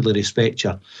do totally respect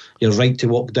your right to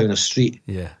walk down a street.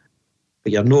 Yeah.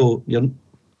 But I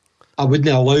wouldn't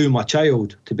allow my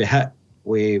child to be hit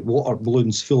with water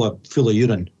balloons full of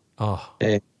urine. Oh.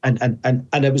 And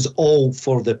it was all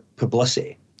for the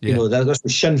publicity. Yeah. This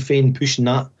was Sinn Féin pushing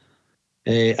that.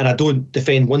 And I don't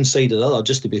defend one side or the other,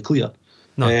 just to be clear.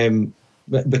 No.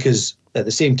 Because at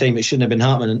the same time, it shouldn't have been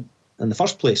happening in the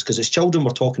first place, because it's children we're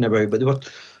talking about. But they were,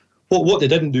 what they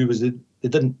didn't do was they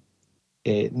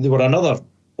were another,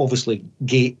 obviously,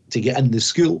 gate to get in the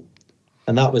school,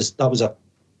 and that was a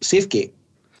safe gate.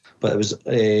 But it was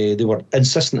they were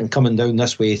insistent on coming down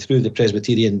this way through the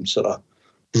Presbyterian sort of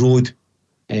road,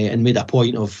 and made a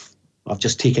point of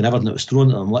just taking everything that was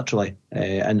thrown at them, literally.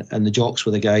 And the jocks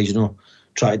were the guys,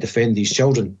 try to defend these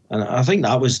children. And I think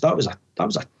that was a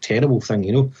terrible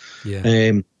thing,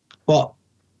 Yeah. But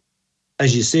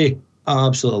as you say, I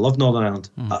absolutely love Northern Ireland.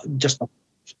 Just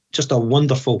a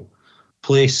wonderful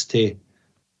place to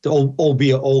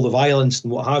albeit all the violence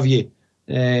and what have you.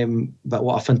 But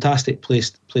what a fantastic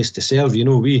place to serve.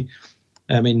 We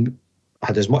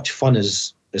had as much fun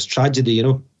as tragedy.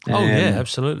 Oh yeah,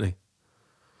 absolutely.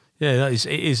 Yeah,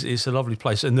 it's a lovely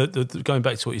place. And going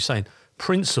back to what you're saying,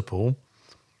 principle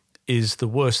is the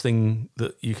worst thing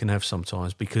that you can have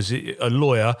sometimes, because a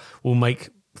lawyer will make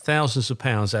thousands of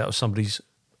pounds out of somebody's.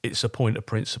 It's a point of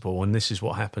principle, and this is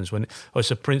what happens when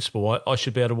it's a principle. I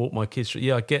should be able to walk my kids through.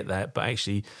 Yeah, I get that, but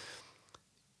actually,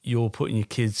 you're putting your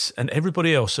kids and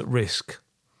everybody else at risk.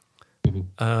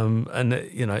 Mm-hmm. And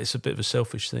it's a bit of a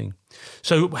selfish thing.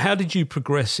 So, how did you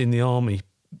progress in the army?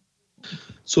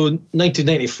 So,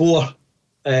 1994,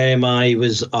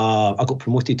 I got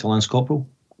promoted to Lance Corporal,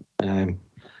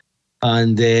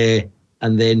 and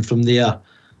then from there,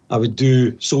 I would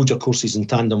do soldier courses in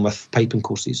tandem with piping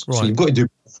courses. Right. So you've got to do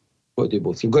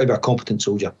both. You've got to be a competent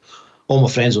soldier. All my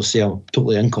friends will say I'm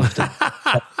totally incompetent.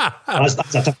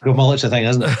 That's a typical military thing,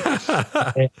 isn't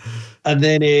it? And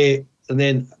then about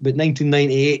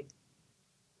 1998,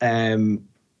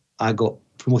 I got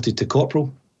promoted to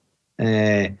corporal.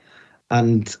 And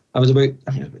I was about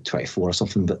 24 or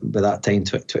something, but by that time,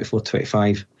 24,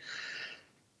 25.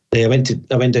 I went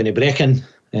down to Brecon.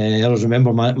 I always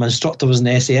remember my instructor was in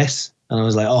the SAS, and I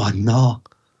was like, oh no,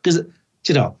 because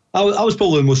I was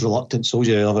probably the most reluctant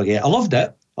soldier I'll ever get. I loved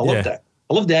it. I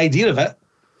loved the idea of it,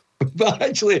 but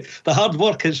actually the hard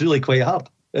work is really quite hard.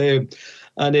 So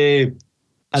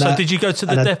did you go to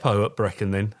the depot at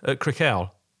Brecon then, at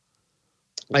Crickhowell?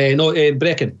 No,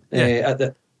 Brecon. At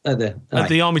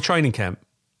the army training camp.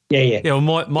 Yeah. Well,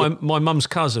 my mum's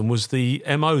cousin was the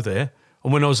MO there.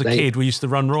 And when I was a kid, we used to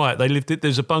run riot.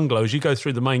 There's a bungalow. As you go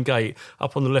through the main gate,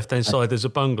 up on the left-hand side, there's a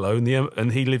bungalow,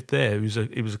 and he lived there.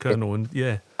 He was a colonel, and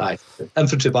Aye,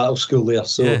 infantry battle school there.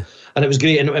 So, and it was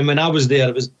great. And when I was there,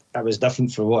 it was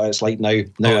different from what it's like now.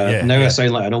 I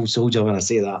sound like an old soldier when I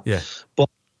say that. Yeah.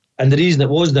 And the reason it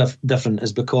was different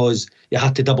is because you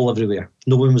had to double everywhere.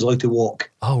 No one was allowed to walk.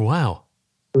 Oh wow!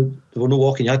 There were no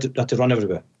walking. You had to run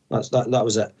everywhere. That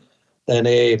was it.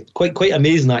 And quite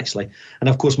amazing actually. And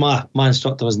of course my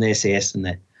instructor was in the SAS, and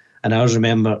I always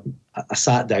remember I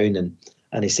sat down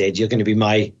and he said, you're going to be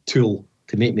my tool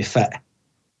to make me fit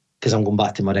because I'm going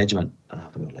back to my regiment. And I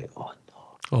was like, oh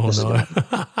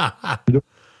no.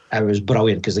 It was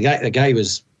brilliant because the guy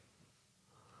was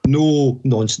no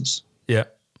nonsense. Yeah.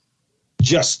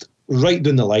 Just right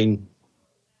down the line,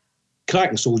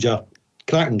 cracking soldier,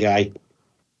 cracking guy.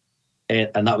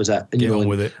 And that was it. And,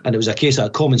 with it. And it was a case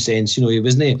of common sense. He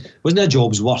wasn't a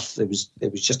job's worth. It was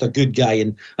just a good guy.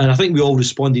 And I think we all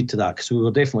responded to that because we were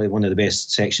definitely one of the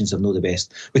best sections, if not the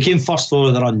best. We came first for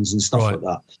all the runs and stuff like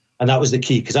that. And that was the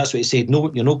key because that's what he said. No,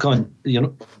 you're not coming.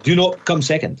 Do not come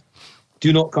second.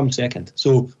 Do not come second.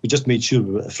 So we just made sure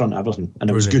we were at the front of everything, and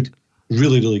it was good,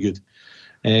 really, really good.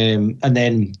 And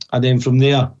then from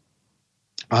there,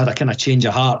 I had a kind of change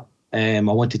of heart. I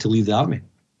wanted to leave the army.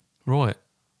 Right.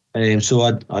 So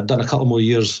I'd done a couple more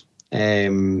years.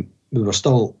 We were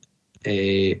still,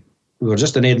 we were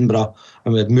just in Edinburgh,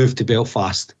 and we had moved to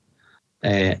Belfast,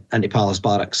 into Palace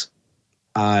Barracks,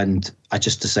 and I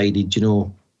just decided,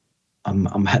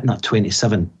 I'm hitting at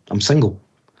 27. I'm single.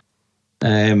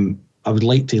 I would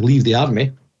like to leave the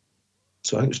army.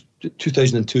 So I think it was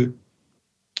 2002,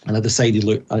 and I decided,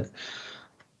 look, I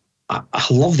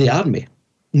love the army,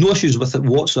 no issues with it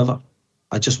whatsoever.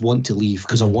 I just want to leave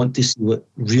because I want to see what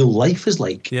real life is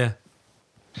like. Yeah.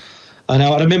 And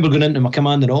I remember going into my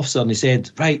commanding officer, and he said,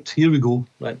 right, here we go.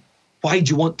 Right, why do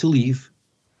you want to leave?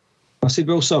 I said,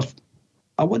 well, sir,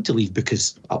 I want to leave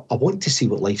because I want to see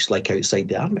what life's like outside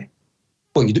the army.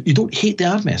 Well, you don't hate the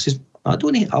army? I says, I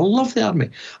don't hate. I love the army,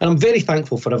 and I'm very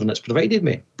thankful for everything it's provided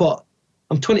me. But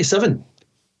I'm 27,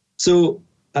 so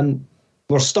and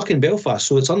we're stuck in Belfast,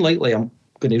 so it's unlikely I'm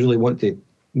going to really want to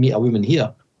meet a woman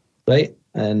here, right?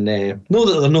 And know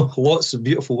that there are no lots of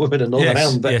beautiful women in Northern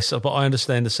Ireland. But I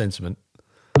understand the sentiment.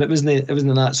 But it wasn't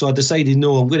that. So I decided,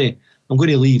 no, I'm going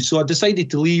to leave. So I decided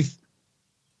to leave,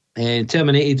 and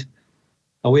terminated.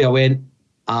 Away I went,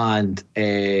 and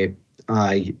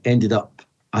I ended up.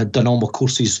 I'd done all my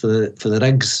courses for the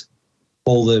rigs,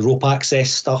 all the rope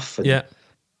access stuff. And,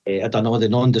 I'd done all the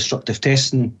non-destructive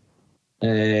testing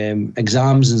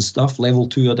exams and stuff. Level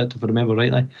 2, I did, if I remember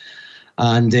rightly.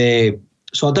 And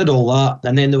so I did all that.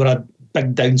 And then there were a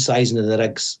big downsizing of the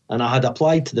rigs. And I had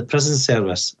applied to the prison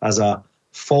service as a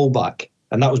fallback.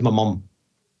 And that was my mum.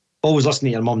 Always listen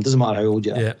to your mum, doesn't matter how old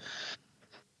you are. Yeah.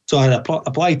 So I had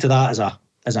applied to that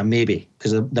as a maybe,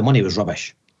 because the money was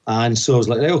rubbish. And so I was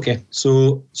like, right, okay.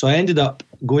 So I ended up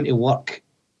going to work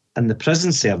in the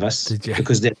prison service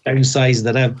because they downsized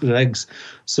the rigs.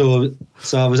 So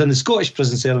I was in the Scottish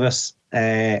prison service,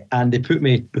 and they put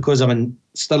me, because I'm in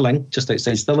Stirling, just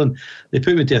outside Stirling, they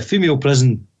put me to a female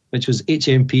prison, which was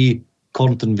HMP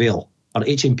Cornton Vale, or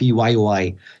HMP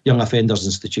YOI, Young Offenders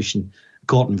Institution,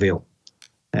 Cornton Vale.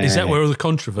 Is that where all the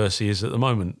controversy is at the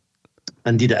moment?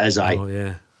 Indeed it is, aye. Oh,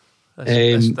 yeah.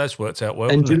 That's worked out well,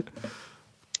 hasn't it?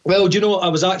 Well, do you know, I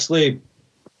was actually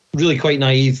really quite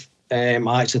naive.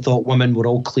 I actually thought women were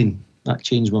all clean. That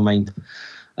changed my mind.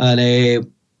 And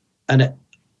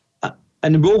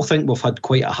we all think we've had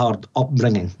quite a hard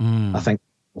upbringing, I think.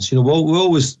 So, we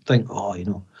always think,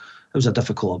 it was a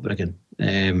difficult upbringing.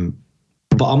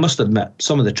 But I must admit,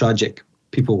 some of the tragic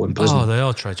people in prison. Oh, they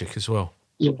are tragic as well.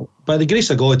 By the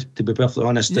grace of God, to be perfectly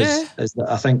honest, is that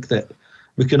I think that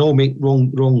we can all make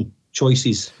wrong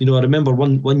choices. I remember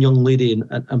one young lady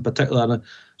in particular, and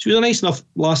she was a nice enough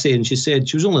lassie, and she said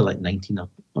she was only like 19,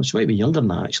 or she might be younger than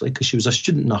that actually, because she was a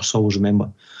student nurse, I always remember.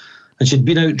 And she'd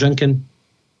been out drinking,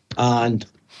 and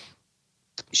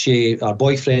her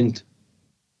boyfriend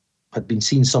had been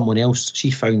seeing someone else.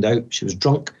 She found out. She was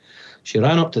drunk. She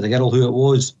ran up to the girl who it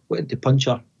was, went to punch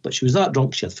her, but she was that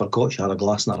drunk she had forgot she had a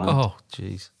glass in her hand. Oh,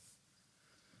 jeez.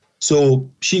 So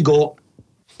she got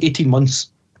 18 months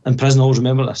in prison. I always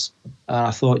remember this. And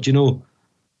I thought,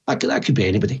 that could be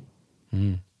anybody.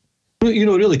 Mm. It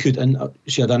really could. And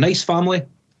she had a nice family,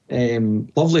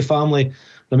 lovely family. I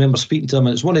remember speaking to them.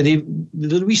 And it's one of the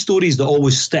wee stories that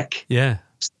always stick. Yeah.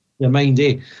 In your mind,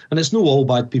 eh? And it's not all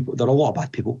bad people. There are a lot of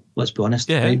bad people, let's be honest.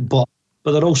 Yeah. Right? But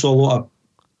there are also a lot of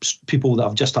people that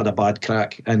have just had a bad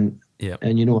crack. And I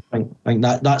think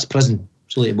that's prison.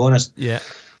 So to be honest. Yeah.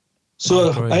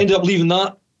 So I ended up leaving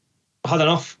that. Had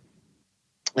enough.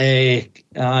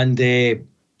 And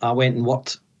I went and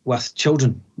worked with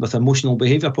children with emotional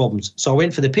behaviour problems. So I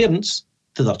went for the parents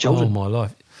to their children. Oh, my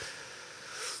life.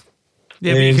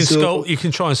 Yeah, but you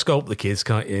can try and sculpt the kids,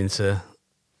 can't you, into...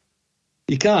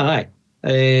 You can, aye.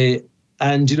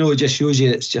 And, it just shows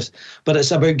you but it's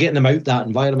about getting them out that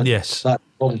environment. Yes. That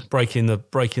breaking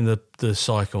the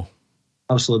cycle.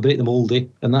 Absolutely, break the mould, eh?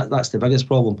 And that's the biggest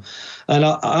problem. And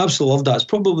I absolutely love that. It's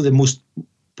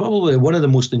probably one of the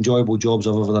most enjoyable jobs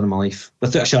I've ever done in my life,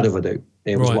 without a shadow of a doubt.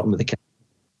 Was working with the kids.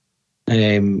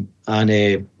 And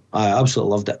I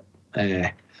absolutely loved it.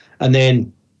 And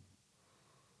then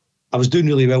I was doing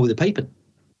really well with the piping.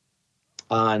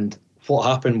 And what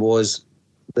happened was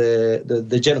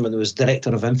the gentleman who was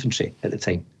director of infantry at the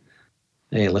time,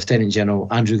 Lieutenant General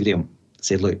Andrew Graham,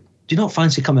 said, "Look, do you not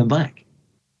fancy coming back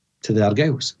to the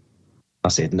Argylls?" I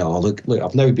said, "No, look,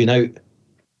 I've now been out.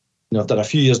 I've done a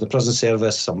few years in the prison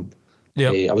service. I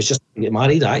was just getting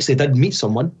married. I actually did meet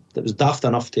someone that was daft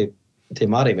enough to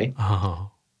marry me. Oh.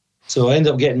 So I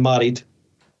ended up getting married,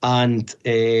 and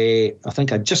I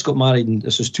think I just got married, and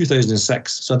this was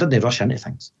 2006, so I didn't rush into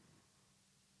things.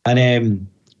 And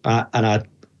I'd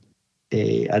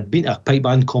been to a pipe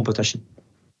band competition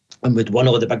and we'd won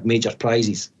all the big major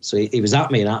prizes. So he was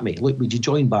at me. "Look, would you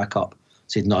join back up?" I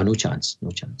said, no chance.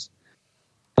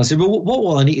 I said, "Well, what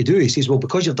will I need to do?" He says, "Well,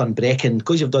 because you've done Brecon,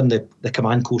 because you've done the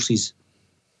command courses,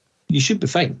 you should be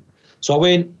fine." So I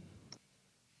went,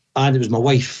 and it was my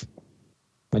wife,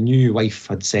 my new wife,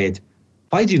 had said,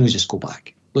 "Why do you not just go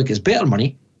back? Look, it's better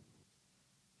money.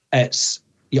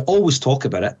 You always talk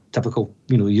about it, typical,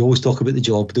 you always talk about the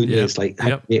job, don't you?" It's like,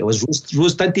 it was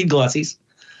rose-tinted glasses.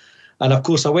 And of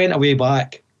course, I went away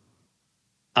back,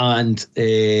 and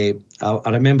I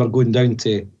remember going down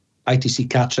to ITC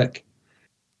Catterick,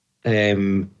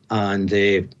 and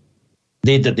they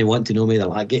didn't want to know me. They're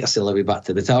like, "Get yourself away back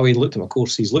to the battalion," looked at my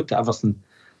courses, looked at everything.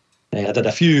 I did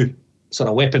a few sort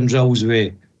of weapon drills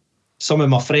with some of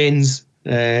my friends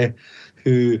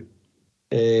who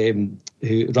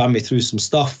ran me through some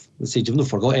stuff. They said, "You've not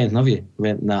forgot anything, have you?" I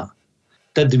went, "Nah."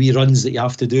 Did the wee runs that you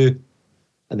have to do.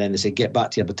 And then they said, "Get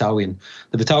back to your battalion."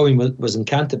 The battalion was in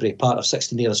Canterbury, part of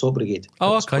 16th Air Assault Brigade.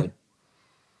 Oh, okay.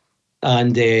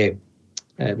 And it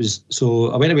was,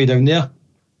 so I went away down there.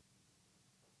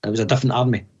 It was a different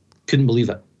army. Couldn't believe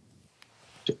it.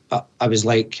 I was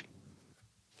like,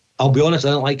 I'll be honest, I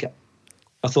didn't like it.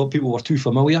 I thought people were too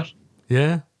familiar.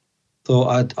 Yeah.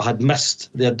 Thought I had missed,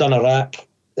 they had done Iraq,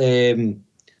 and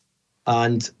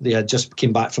they had just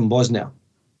came back from Bosnia.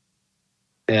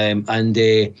 And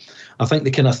I think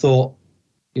they kind of thought,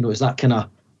 it's that kind of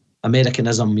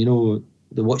Americanism,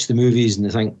 they watch the movies and they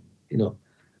think,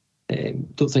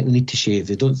 don't think they need to shave.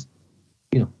 They don't,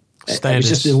 it was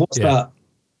just, they watched that.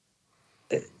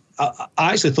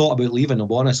 I actually thought about leaving, I'll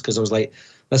be honest, because I was like,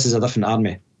 this is a different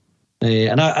army.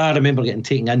 And I remember getting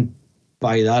taken in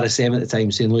by the RSM at the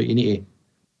time, saying, "Look, you need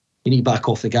to back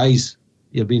off the guys.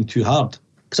 You're being too hard."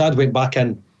 Because I'd went back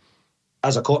in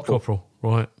as a corporal.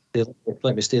 Right. They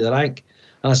let me stay the rank.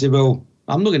 And I said, "Well,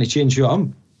 I'm not going to change who I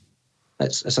am.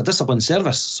 It's a disciplined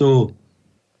service. So,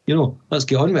 let's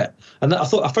get on with it." And I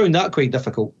found that quite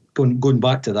difficult, going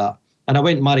back to that. And I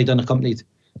went married unaccompanied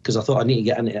because I thought I need to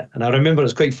get into it. And I remember it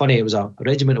was quite funny. It was a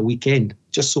regimental weekend.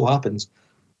 Just so happens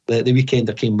the weekend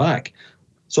I came back.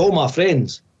 So all my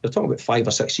friends, they're talking about 5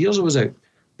 or 6 years I was out.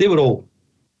 They were all,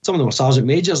 some of them were sergeant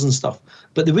majors and stuff,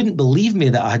 but they wouldn't believe me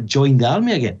that I had joined the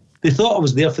army again. They thought I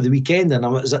was there for the weekend and I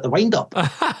was at the wind-up.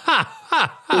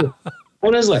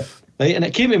 Honestly. Right? And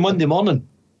it came to Monday morning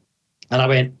and I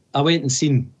went and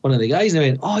seen one of the guys and I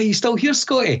went, "Oh, are you still here,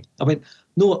 Scotty?" I went,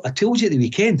 "No, I told you at the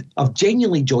weekend. I've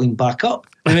genuinely joined back up."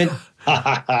 And I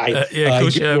went, "Yeah, of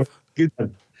course you have." Good.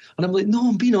 And I'm like, "No,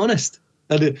 I'm being honest."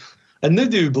 And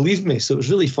nobody would believe me, so it was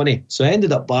really funny. So I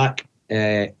ended up back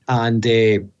and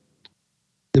they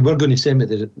were going to send me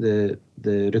the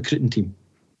recruiting team.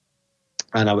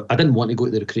 And I didn't want to go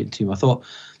to the recruiting team. I thought,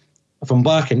 if I'm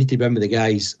back, I need to be in with the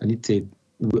guys. And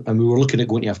we were looking at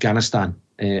going to Afghanistan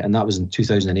and that was in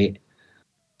 2008.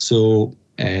 So,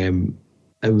 and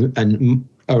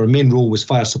our main role was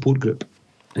fire support group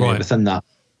within that,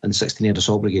 and 16 Air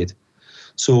Assault Brigade.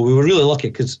 So we were really lucky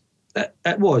because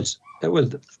it was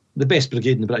the best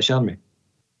brigade in the British Army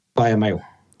by a mile.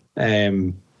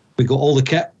 We got all the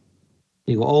kit.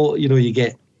 You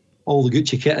get all the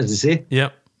Gucci kit, as they say. Yeah.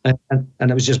 And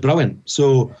it was just brilliant.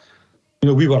 So,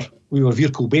 we were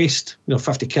vehicle based.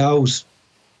 50 cows,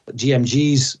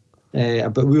 GMGs,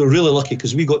 but we were really lucky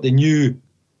because we got the new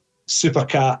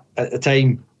Supercat at the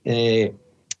time,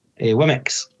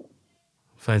 Wimix.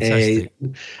 Fantastic.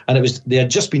 And they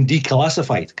had just been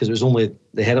declassified because it was only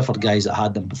the Hereford guys that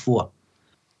had them before.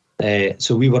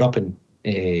 So we were up in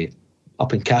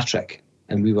Catterick,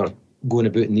 and we were going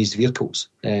about in these vehicles.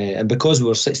 And because we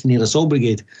were 16 Air Assault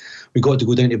Brigade, we got to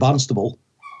go down to Barnstable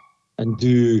and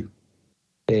do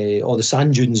all the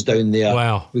sand dunes down there.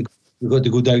 Wow. We got to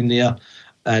go down there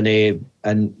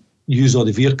and use all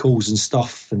the vehicles and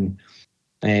stuff, and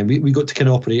we got to kind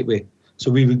of operate with. So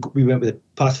we went with the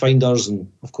Pathfinders,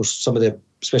 and of course some of the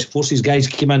Special Forces guys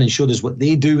came in and showed us what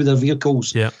they do with their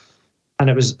vehicles. Yeah. And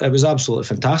it was absolutely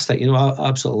fantastic. I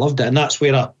absolutely loved it, and that's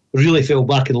where I really fell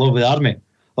back in love with the army.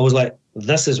 I was like,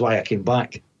 this is why I came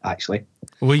back. Actually,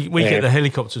 we get the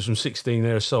helicopters from 16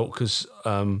 Air Assault because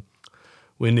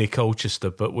we're near Colchester,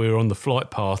 but we're on the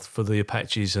flight path for the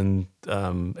Apaches and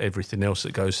everything else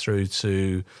that goes through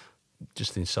to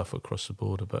just in Suffolk across the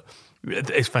border. But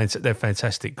they're a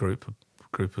fantastic group of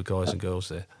guys and girls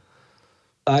there.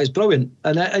 It's brilliant,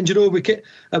 and it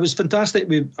was fantastic.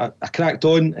 I cracked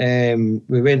on.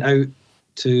 We went out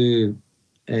to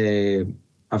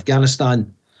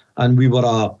Afghanistan, and we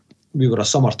were a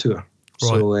summer tour. Right.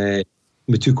 So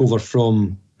we took over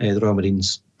from the Royal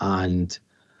Marines, and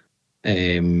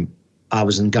I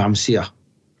was in Garmsir.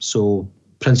 So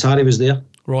Prince Harry was there.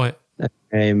 Right.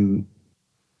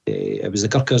 It was the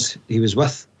Gurkhas he was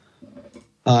with,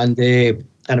 and it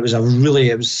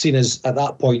was seen as, at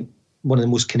that point, one of the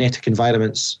most kinetic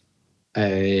environments,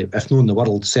 if not in the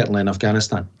world, certainly in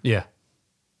Afghanistan. Yeah.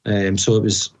 So it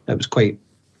was quite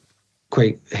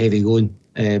heavy going,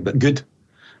 but good.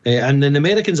 And then the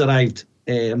Americans arrived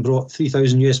and brought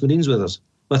 3,000 US Marines with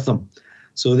them.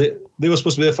 So they were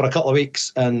supposed to be there for a couple of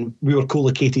weeks, and we were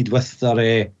co-located with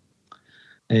their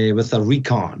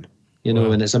recon.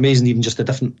 Wow. And it's amazing, even just the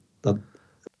different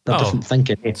different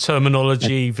thinking.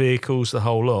 Terminology, vehicles, the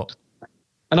whole lot.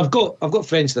 And I've got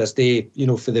friends to this day,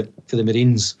 for the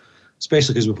Marines,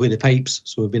 especially because we play the pipes.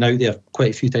 So we've been out there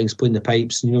quite a few times playing the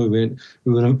pipes. We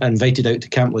were invited out to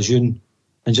Camp Lejeune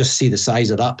and just see the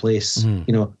size of that place.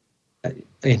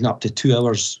 Ending up to 2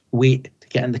 hours wait to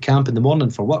get in the camp in the morning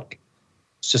for work.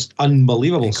 It's just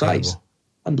unbelievable size,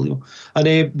 unbelievable.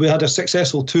 And we had a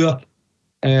successful tour.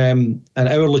 At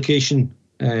our location,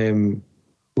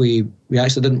 we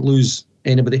actually didn't lose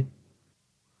anybody.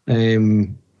 We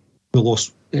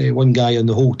lost one guy on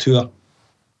the whole tour,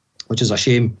 which is a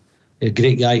shame. A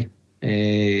great guy,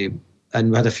 and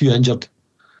we had a few injured,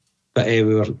 but we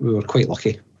were quite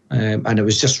lucky, and it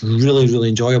was just really, really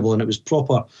enjoyable. And it was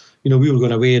proper. We were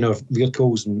going away in our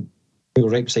vehicles, and we were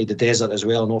right beside the desert as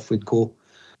well, and off we'd go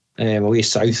away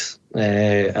south,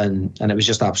 and it was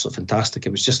just absolutely fantastic.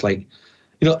 It was just like,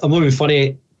 I'm not being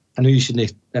funny. I know you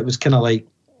shouldn't. It was kind of like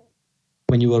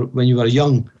when you were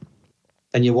young,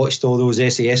 and you watched all those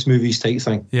SAS movies type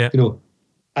thing. Yeah.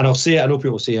 And I'll say it. I know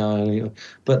people say,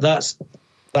 but that's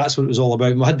what it was all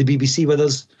about. We had the BBC with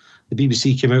us. The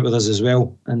BBC came out with us as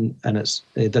well, and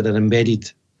they did an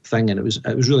embedded thing, and it was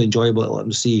really enjoyable to let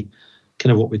them see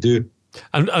kind of what we do.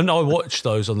 And I watch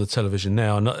those on the television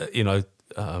now, and I've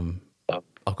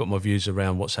got my views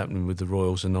around what's happening with the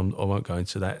Royals, and I won't go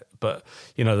into that. But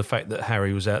the fact that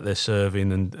Harry was out there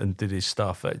serving and did his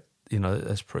stuff,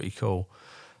 that's pretty cool.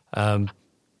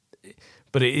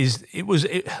 But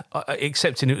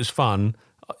accepting it was fun.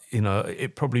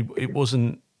 It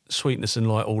wasn't sweetness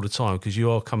and light all the time, because you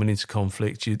are coming into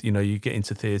conflict. You get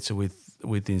into theatre with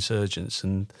the insurgents,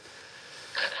 and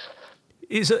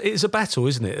it's a battle,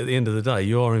 isn't it? At the end of the day,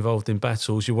 you are involved in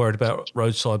battles. You're worried about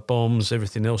roadside bombs,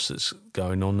 everything else that's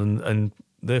going on, and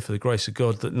there, for the grace of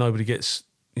God, that nobody gets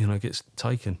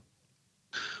taken.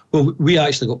 Well, we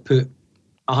actually got put.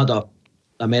 I had a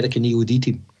American EOD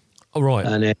team. Oh, right.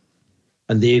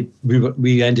 And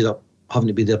we ended up having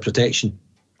to be their protection,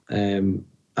 and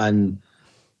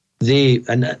they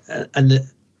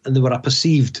were a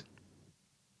perceived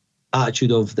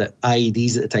attitude of that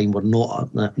IEDs at the time were not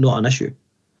an issue,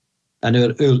 and our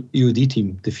EOD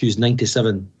team defused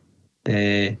 97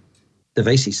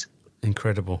 devices.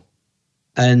 Incredible.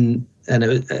 And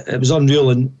it was unreal,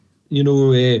 and we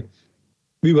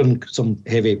were in some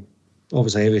heavy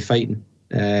obviously heavy fighting,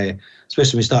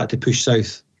 especially when we started to push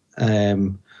south,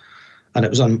 and it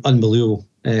was unbelievable.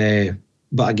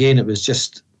 But again, it was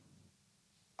just,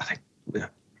 I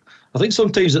think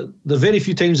sometimes there are very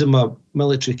few times in my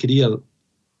military career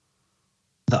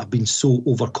that I've been so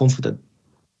overconfident,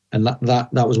 and that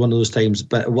was one of those times.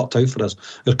 But it worked out for us.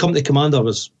 Our company commander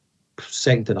was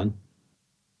second to none,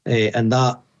 and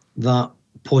that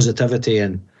positivity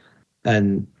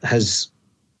and his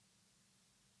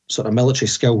sort of military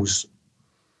skills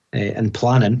and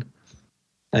planning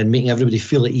and making everybody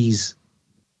feel at ease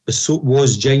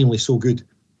was genuinely so good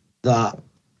that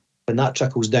when that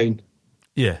trickles down,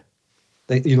 yeah,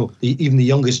 even the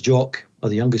youngest jock or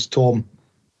the youngest Tom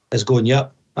is going,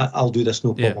 yep, I'll do this,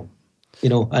 no problem.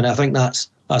 Yeah. And I think that's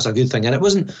a good thing. And it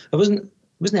wasn't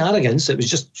arrogance. It was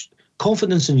just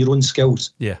confidence in your own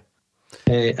skills. Yeah,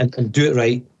 and do it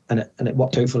right. And it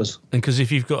worked out for us. And because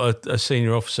if you've got a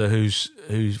senior officer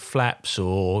who flaps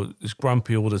or is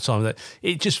grumpy all the time, that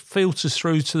it just filters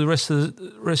through to the rest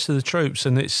of the troops,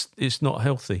 and it's not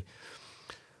healthy.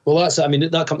 Well, that's it. I mean,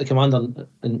 that company commander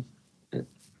in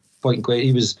Point and Quiet,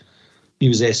 he was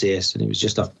SAS, and he was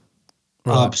just a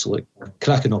absolute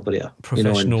cracking operator,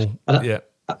 professional. And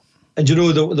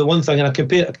the one thing, and I can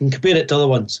compare it to other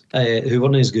ones who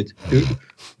weren't as good,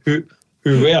 who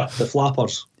were the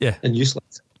flappers, and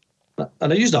useless.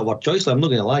 And I use that word choicely. I'm not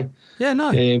going to lie. Yeah,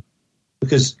 no.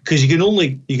 Because you can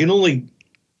only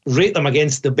rate them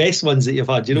against the best ones that you've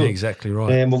had. Yeah, exactly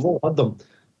right. We've all had them.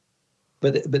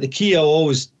 But the key I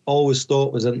always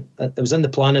thought was in the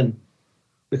planning,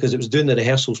 because it was doing the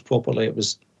rehearsals properly. It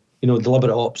was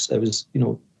deliberate ops. It was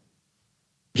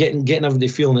getting everybody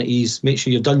feeling at ease. Make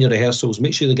sure you've done your rehearsals.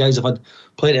 Make sure the guys have had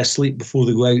plenty of sleep before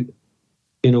they go out.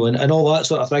 And all that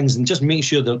sort of things, and just make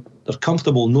sure they're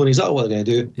comfortable knowing exactly what they're going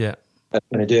to do. Yeah,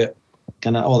 when they do it,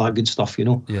 and all that good stuff.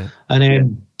 Yeah.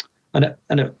 And it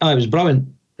was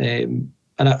brilliant. And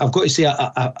I've got to say,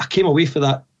 I came away for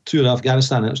that tour of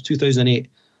Afghanistan. It was 2008.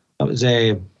 It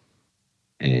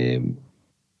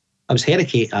was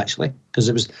Hurricane, actually, because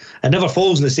it never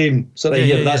falls in the same sort of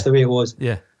year. Yeah, that's the way it was.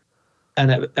 Yeah.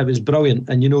 And it was brilliant.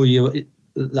 And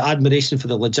the admiration for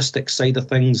the logistics side of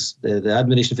things, the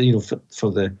admiration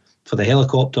for the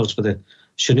helicopters, for the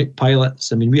Chinook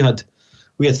pilots. I mean, we had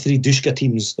 3 Dushka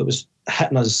teams that was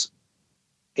hitting us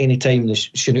any time the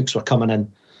Chinooks were coming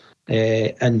in,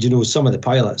 and some of the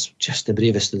pilots, just the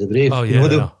bravest of the brave. Oh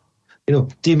yeah. Do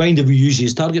you mind if we use you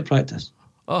as target practice?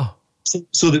 Oh,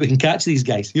 so that we can catch these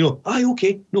guys.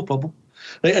 Okay, no problem.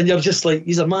 Right, and you're just like,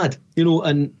 these are mad.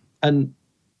 And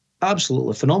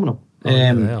absolutely phenomenal.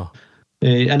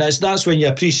 And that's when you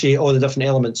appreciate all the different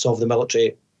elements of the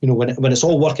military. When it's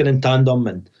all working in tandem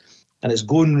and it's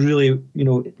going really,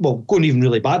 going even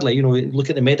really badly. Look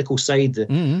at the medical side.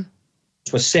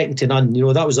 It was second to none.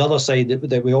 That was the other side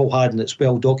that we all had, and it's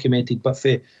well documented. But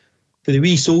for the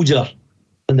wee soldier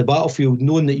in the battlefield,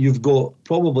 knowing that you've got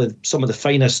probably some of the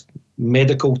finest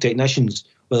medical technicians,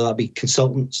 whether that be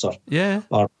consultants or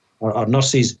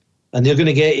nurses, and they're going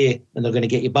to get you, and they're going to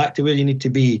get you back to where you need to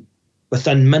be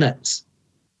within minutes,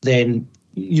 then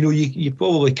you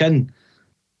probably can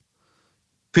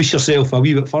push yourself a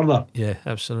wee bit further. Yeah,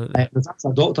 absolutely. That's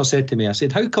what a doctor said to me. I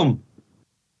said, how come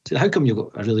you've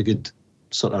got a really good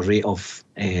sort of rate of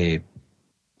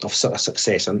sort of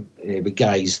success and with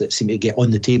guys that seem to get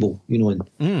on the table,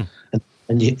 and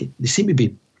they seem to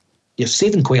be, you're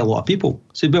saving quite a lot of people.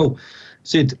 I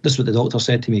said, this is what the doctor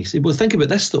said to me. He said, well, think about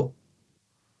this though.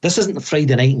 This isn't a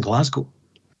Friday night in Glasgow,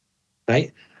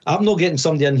 right? I'm not getting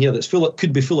somebody in here that's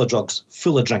could be full of drugs,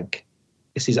 full of drink.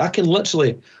 He says, I can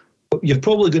literally, you're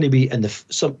probably going to be in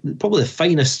probably the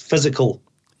finest physical,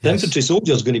 the infantry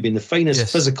soldier is going to be in the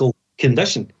finest physical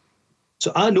condition.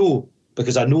 So I know,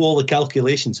 because I know all the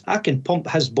calculations, I can pump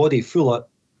his body full of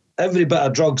every bit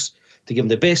of drugs to give him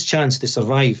the best chance to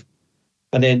survive.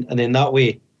 And then that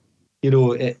way,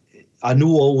 I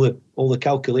know all the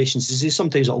calculations. He says,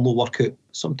 sometimes it'll not work out.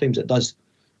 Sometimes it does.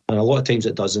 And a lot of times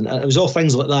it does. And it was all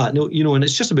things like that, and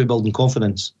it's just about building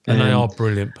confidence. And they are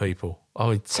brilliant people. I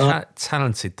mean,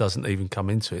 talented doesn't even come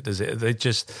into it, does it? They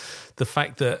just, the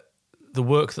fact that the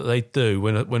work that they do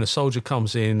when a soldier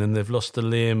comes in and they've lost a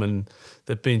limb and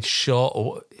they've been shot,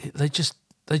 or they just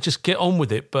get on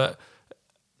with it, but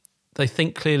they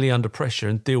think clearly under pressure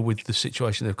and deal with the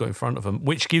situation they've got in front of them,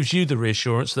 which gives you the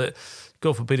reassurance that,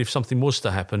 God forbid, if something was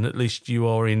to happen, at least you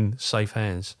are in safe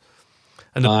hands.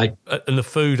 And the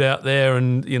food out there,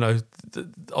 and I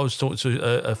was talking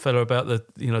to a fellow about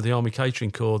the Army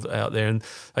Catering Corps out there, and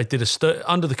they did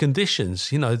under the conditions,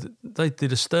 they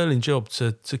did a sterling job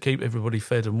to keep everybody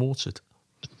fed and watered.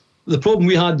 the problem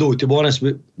we had, though, to be honest,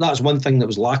 that's one thing that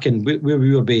was lacking. Where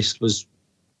we were based was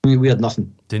we had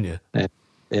nothing. Didn't you?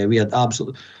 We had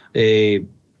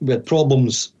we had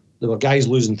problems. There were guys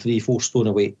losing 3-4 stone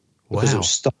a weight because it was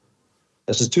stuff.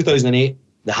 This is 2008.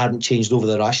 They hadn't changed over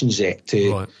the rations yet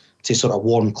to sort of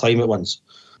warm climate ones,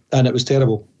 and it was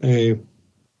terrible. It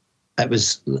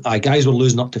was guys were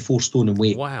losing up to 4 stone in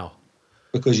weight. Wow!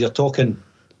 Because you're talking.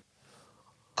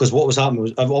 Because what was happening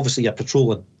was obviously you're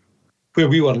patrolling. Where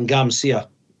we were in Gamsia,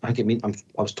 I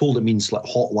was told it means like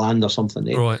hot land or something.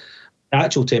 Right. The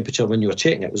actual temperature when you were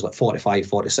checking it was like 45,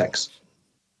 46.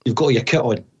 You've got your kit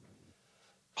on,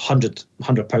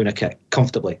 £100 a kit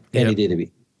comfortably any day of the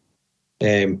week,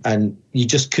 and you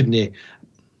just couldn't.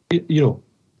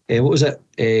 What was it?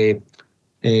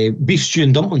 Beef stew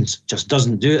and dumplings just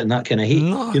doesn't do it in that kind of heat.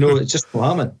 No. It's just not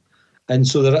happening. And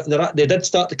so they did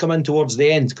start to come in towards the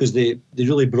end because they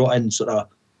really brought in sort of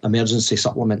emergency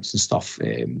supplements and stuff,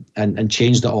 and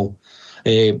changed it all.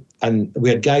 And we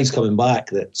had guys coming back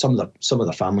that some of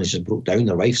their families just broke down,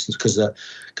 their wives,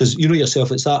 because you know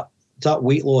yourself, it's that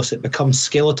weight loss, it becomes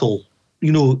skeletal.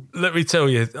 Let me tell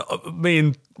you, me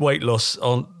and weight loss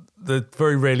they're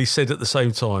very rarely said at the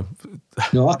same time.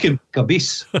 No, I can be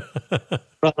obese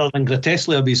rather than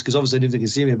grotesquely obese, because obviously nobody can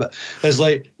see me. But it's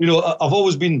like, I've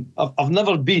always been, I've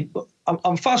never been, I'm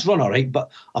a fast runner, right? But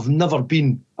I've never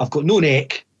been, I've got no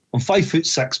neck. I'm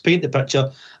 5'6", paint the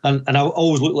picture, and I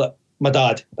always look like my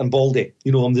dad and baldy.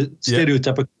 I'm the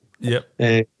stereotypical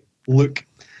look.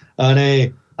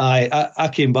 And I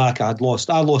came back. I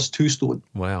lost 2 stone.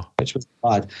 Wow, which was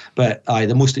bad. But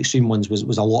the most extreme ones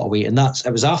was a lot of weight, and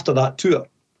it was after that tour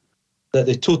that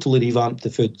they totally revamped the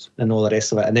food and all the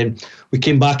rest of it. And then we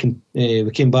came back from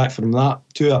that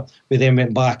tour. We then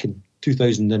went back in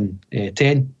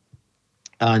 2010,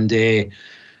 and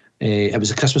it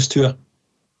was a Christmas tour,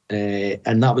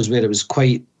 and that was where it was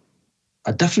quite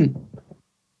a different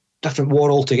war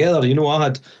altogether.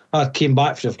 I came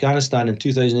back from Afghanistan in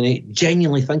 2008,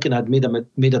 genuinely thinking I'd made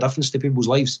a difference to people's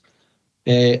lives.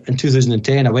 In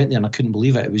 2010, I went there and I couldn't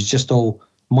believe it. It was just all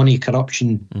money,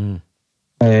 corruption.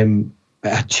 It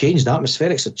had changed. The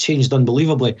atmospherics had changed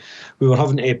unbelievably. We were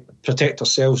having to protect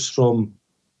ourselves from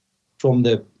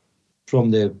the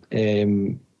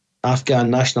Afghan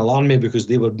National Army, because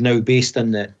they were now based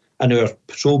in our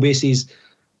patrol bases.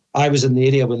 I was in the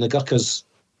area when the Gurkhas.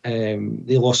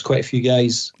 They lost quite a few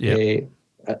guys. There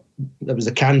was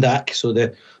the Kandak, so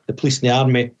the police and the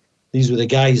army. These were the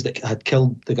guys that had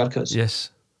killed the Gurkhas. Yes.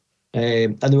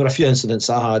 And there were a few incidents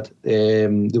I had.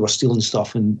 They were stealing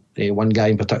stuff, and one guy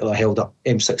in particular held up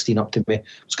M16 up to me,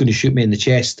 was going to shoot me in the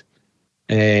chest.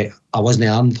 I wasn't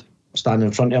armed, standing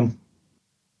in front of him,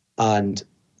 and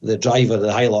the driver,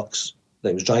 the Hilux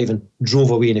that was driving,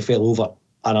 drove away and he fell over.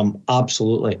 And I'm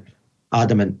absolutely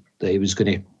adamant that he was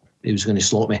going to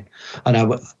slot me.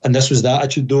 And this was the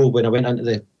attitude, though, when I went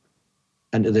into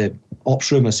the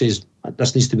ops room. I says,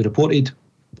 this needs to be reported.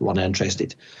 They weren't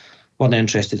interested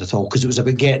at all, because it was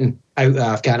about getting out of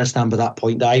Afghanistan by that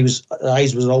point. The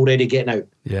eyes was already getting out.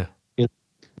 Yeah.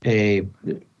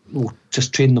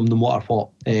 Just training them no matter what.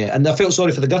 And I felt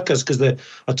sorry for the Gurkhas, because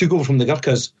I took over from the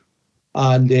Gurkhas,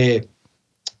 and I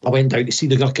went down to see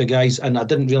the Gurkha guys, and I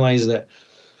didn't realise that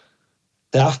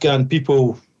the Afghan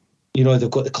people,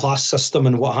 they've got the class system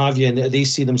and what have you, and they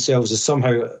see themselves as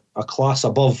somehow a class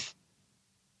above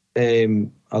the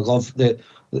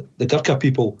Gurkha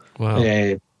people.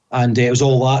 Wow. And it was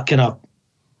all that kind of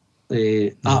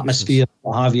atmosphere,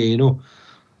 what have you,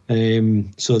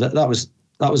 So that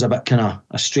was a bit kind of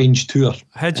a strange tour.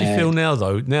 How do you feel now,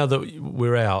 though? Now that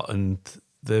we're out and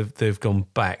they've gone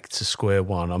back to square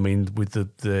one. I mean, with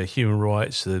the human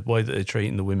rights, the way that they're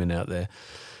treating the women out there,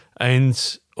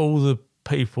 and all the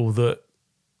people that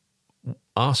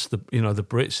us, the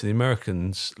Brits, the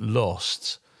Americans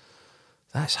lost.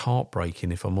 That's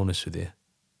heartbreaking, if I'm honest with you.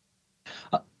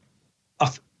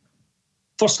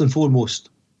 First and foremost,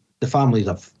 the families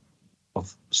of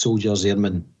soldiers,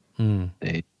 airmen,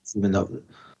 that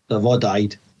have all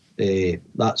died.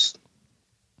 That's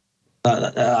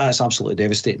absolutely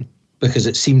devastating, because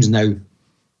it seems now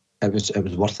it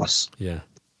was worthless. Yeah.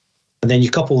 And then you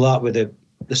couple that with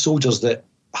the soldiers that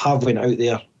have went out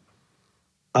there,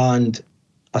 and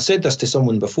I said this to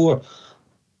someone before.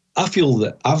 I feel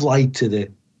that I've lied to the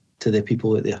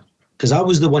people out there, because I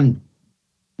was the one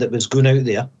that was going out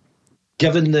there,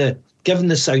 given the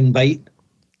sound bite,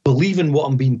 believing what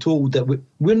I'm being told, that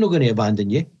we're not going to abandon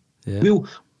you. Yeah. We'll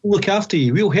look after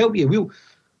you. We'll help you.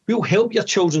 We'll help your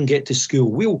children get to school.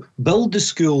 We'll build the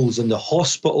schools and the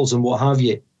hospitals and what have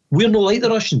you. We're not like the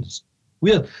Russians.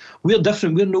 We're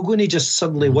different. We're not going to just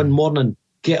suddenly one morning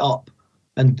get up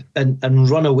and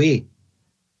run away.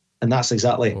 And that's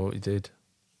exactly what we did.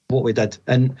 What we did.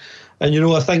 And I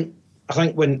think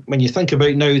when you think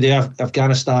about now the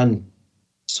Afghanistan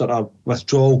sort of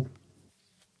withdrawal,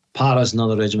 Paras and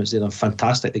other regiments, they're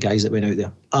fantastic, the guys that went out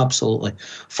there. Absolutely.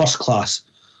 First class.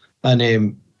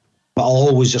 And but I'll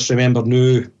always just remember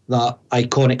now that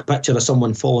iconic picture of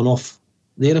someone falling off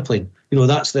the aeroplane.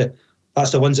 That's the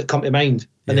ones that come to mind.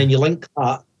 And then you link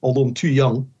that, although I'm too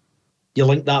young, you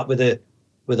link that with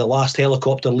the last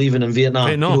helicopter leaving in Vietnam.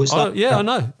 I know.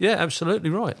 Yeah, absolutely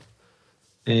right.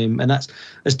 And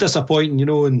it's disappointing,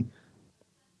 and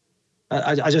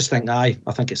I just think, I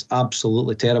think it's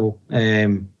absolutely terrible.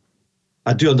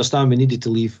 I do understand we needed to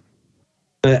leave.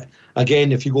 But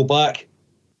again, if you go back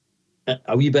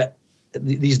a wee bit,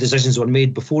 these decisions were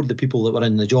made before the people that were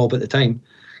in the job at the time.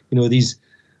 These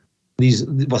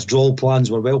withdrawal plans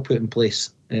were well put in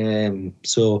place.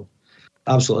 So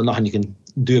absolutely nothing you can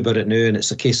do about it now, and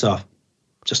it's a case of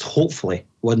just hopefully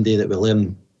one day that we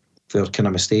learn for kind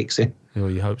of mistakes. Well,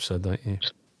 you hope so, don't you?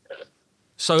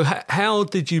 So how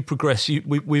did you progress?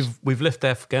 We've left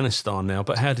Afghanistan now,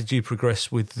 but how did you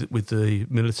progress with the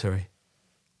military?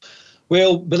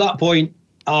 Well, by that point,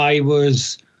 I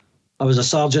was a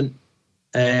sergeant.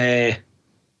 I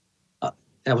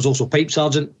was also pipe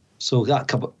sergeant, so that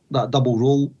double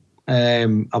role. I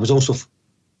was also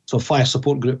fire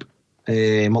support group,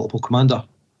 multiple commander,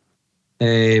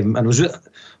 and I was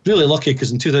really lucky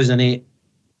because in 2008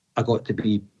 I got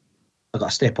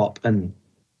a step up in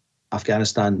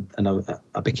Afghanistan, and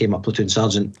I became a platoon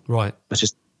sergeant. Right, which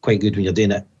is quite good when you're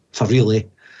doing it for real.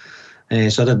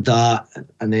 So I did that,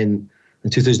 and then in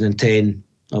 2010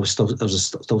 I was still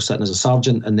sitting as a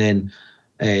sergeant, and then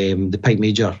the pipe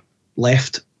major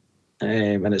left,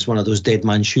 and it's one of those dead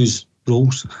man shoes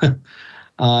roles.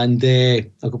 And I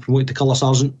got promoted to colour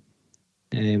sergeant,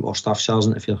 or staff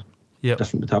sergeant if you're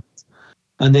different battalions.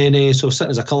 And then so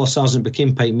sitting as a colour sergeant,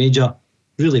 became pipe major,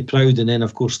 really proud. And then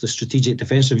of course the Strategic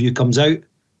Defence Review comes out.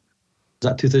 Was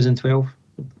that 2012?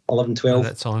 11, 12?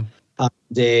 At that time. And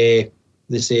they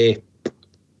say,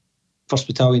 1st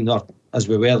Battalion, or as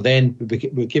we were then,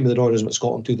 we came to the Royal Regiment of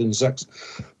Scotland in 2006.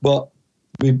 But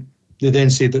they then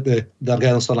said that the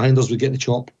Argyll and Highlanders would get the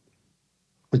chop,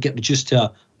 would get reduced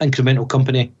to an incremental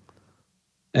company.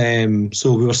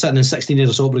 So we were sitting in 16th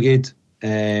Assault Brigade,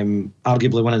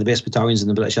 arguably one of the best battalions in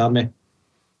the British Army,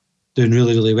 doing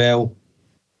really, really well.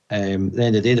 At the end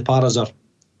of the day, the Paras are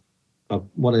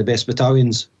one of the best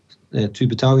battalions, 2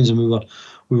 battalions, and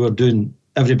we were doing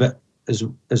every bit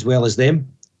as well as them.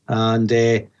 And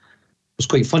it was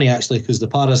quite funny actually, because the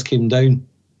Paras came down,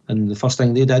 and the first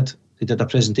thing they did a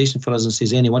presentation for us and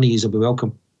says, any one of you will be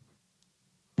welcome.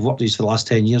 We've worked with you for the last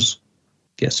 10 years.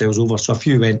 Get ourselves over. So a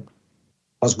few went,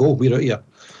 let's go, we're out here.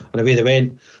 And away they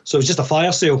went. So it was just a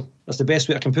fire sale. That's the best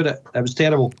way I can put it. It was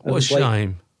terrible. What a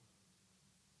shame.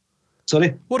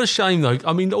 Sorry? What a shame, though.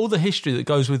 I mean, all the history that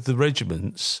goes with the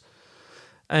regiments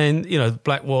and,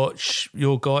 Black Watch,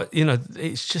 your guy,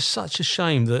 it's just such a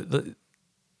shame that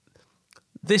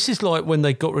this is like when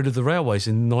they got rid of the railways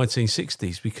in the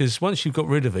 1960s, because once you've got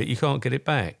rid of it, you can't get it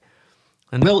back.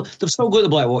 And well, they've still got the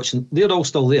Black Watch, and they're all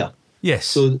still there.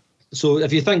 Yes. So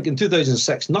if you think in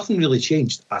 2006, nothing really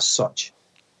changed as such.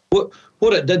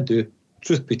 What it did do,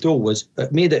 truth be told, was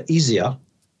it made it easier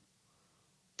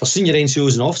for senior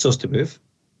NCOs and officers to move.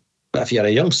 But if you're a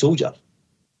young soldier,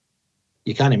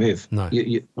 you can't move. No.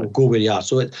 You go where you are.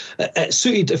 So it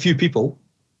suited a few people,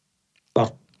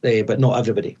 but not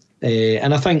everybody.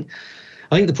 And I think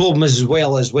the problem is, as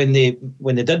well, is when they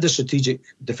did the Strategic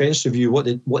Defence Review,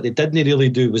 what they didn't really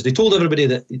do was they told everybody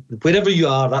that wherever you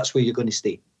are, that's where you're going to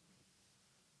stay.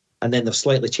 And then they've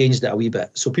slightly changed it a wee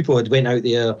bit. So people had went out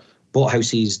there, bought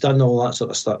houses, done all that sort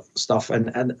of stuff, and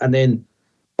then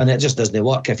it just doesn't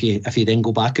work if you then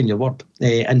go back on your word.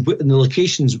 And the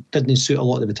locations didn't suit a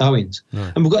lot of the battalions.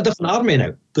 No. And we've got a different army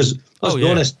now, because let's be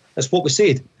honest, that's what we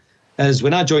said. Is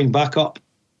when I joined back up,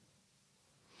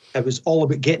 it was all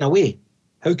about getting away.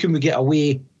 How can we get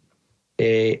away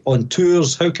on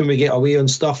tours? How can we get away on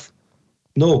stuff?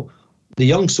 No, the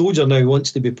young soldier now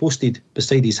wants to be posted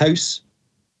beside his house,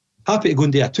 happy to go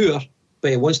and do a tour,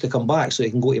 but he wants to come back so he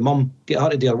can go to mum, get her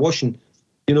to do her washing,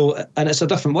 and it's a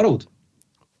different world.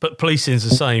 But policing's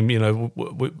the same,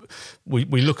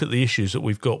 we look at the issues that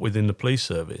we've got within the police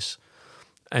service,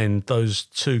 and those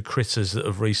 2 critters that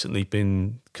have recently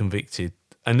been convicted,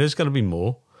 and there's going to be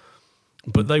more,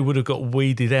 but they would have got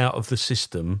weeded out of the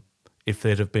system if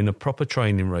there'd have been a proper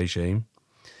training regime.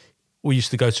 We used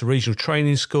to go to regional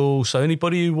training school, so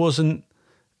anybody who wasn't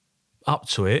up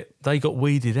to it, they got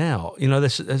weeded out.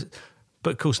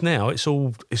 But of course now it's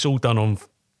all done on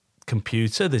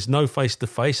computer. There's no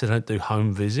face-to-face. They don't do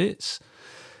home visits.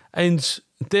 And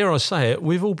dare I say it,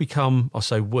 we've all become, I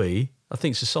say we, I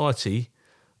think society,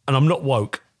 and I'm not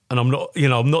woke, and I'm not,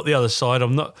 I'm not the other side.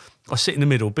 I sit in the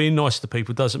middle. Being nice to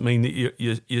people doesn't mean that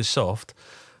you're soft,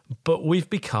 but we've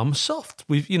become soft.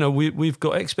 We've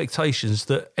got expectations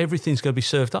that everything's going to be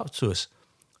served up to us,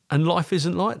 and life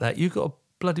isn't like that. You've got to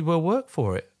bloody well work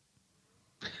for it.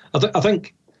 I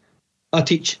think I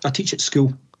teach at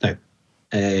school now.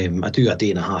 I do a day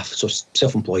and a half, so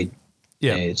self-employed.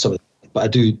 Yeah. But I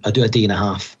do a day and a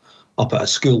half up at a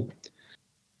school.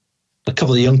 A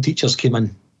couple of the young teachers came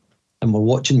in and were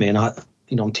watching me, and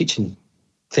I'm teaching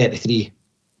 33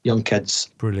 young kids.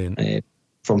 Brilliant.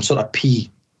 From sort of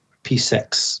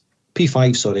P6,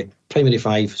 P5, sorry, primary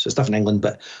 5, so it's different in England,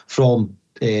 but from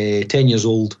 10 years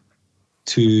old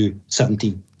to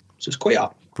 17. So it's quite a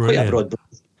broad.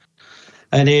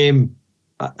 And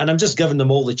I'm just giving them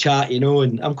all the chat,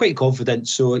 and I'm quite confident.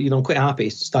 So, I'm quite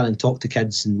happy to stand and talk to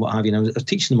kids and what have you. And I was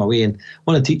teaching them away, and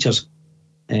one of the teachers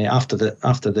after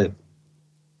the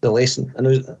lesson, and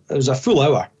it was a full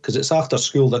hour because it's after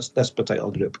school, this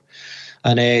particular group.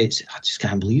 And I just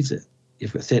can't believe that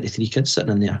you've got 33 kids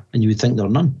sitting in there and you would think there are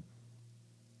none.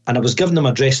 And I was giving them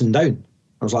a dressing down.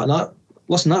 I was like,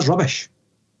 listen, that's rubbish.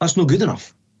 That's not good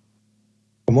enough.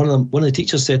 And one of the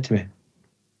teachers said to me,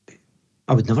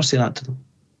 I would never say that to them.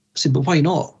 I said, but why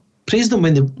not? Praise them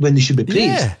when they should be praised.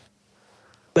 Yeah.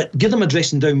 But give them a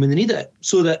dressing down when they need it.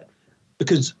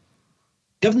 Because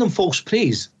giving them false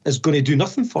praise is going to do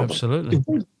nothing for them.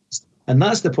 Absolutely. And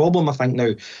that's the problem, I think,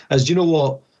 now, is, you know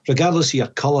what, regardless of your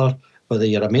colour, whether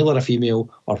you're a male or a female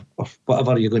or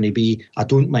whatever you're going to be, I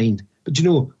don't mind. But,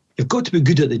 you've got to be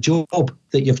good at the job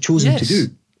that you've chosen to do.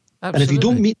 Absolutely. And if you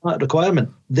don't meet that requirement,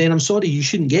 then I'm sorry, you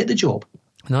shouldn't get the job.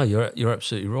 No, you're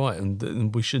absolutely right,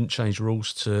 and we shouldn't change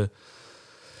rules to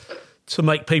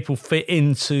make people fit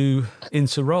into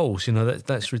roles.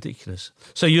 That's ridiculous.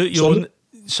 So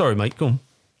sorry, mate, go on.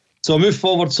 So I move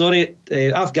forward. Sorry,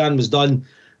 Afghan was done.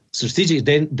 Strategic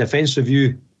Defence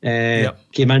Review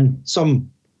came in.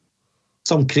 Some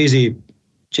crazy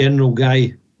general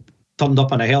guy turned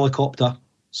up in a helicopter,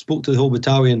 spoke to the whole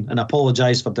battalion, and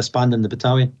apologised for disbanding the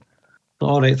battalion.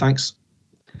 All right, thanks.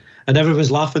 And everyone's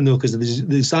laughing though, because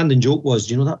the standing joke was,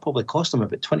 that probably cost him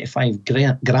about 25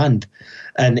 grand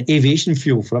in aviation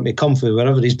fuel for him to come from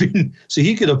wherever he's been. So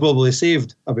he could have probably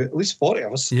saved about at least 40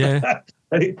 of us. Yeah.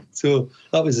 Right? So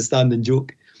that was the standing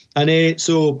joke. And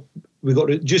so we got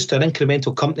reduced to an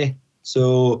incremental company.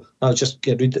 So that was just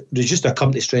reduced our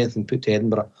company strength and put to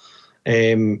Edinburgh.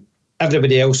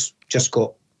 Everybody else just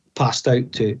got passed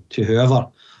out to whoever.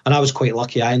 And I was quite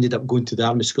lucky. I ended up going to the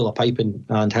Army School of Piping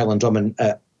and Highland Drumming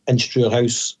at Instruer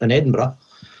House in Edinburgh,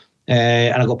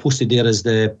 and I got posted there as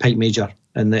the pipe major,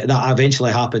 and that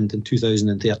eventually happened in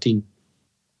 2013.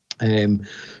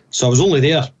 So I was only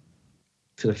there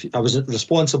I was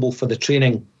responsible for the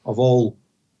training of all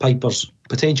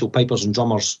potential pipers and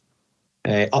drummers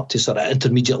up to sort of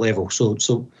intermediate level, so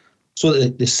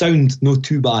that they sound not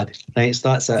too bad, right? So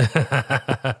that's it.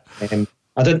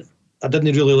 I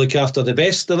didn't really look after the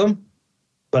best of them,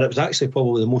 but it was actually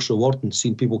probably the most rewarding,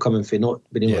 seeing people coming from not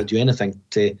being able to do anything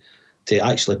to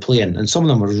actually playing. And some of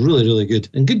them were really, really good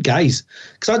and good guys,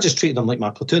 because I just treated them like my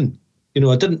platoon.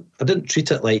 I didn't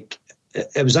treat it like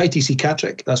it was ITC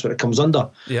Catrick. That's what it comes under.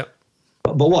 Yeah.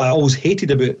 But what I always hated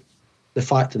about the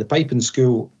fact that the piping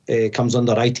school comes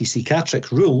under ITC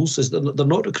Catrick rules is that they're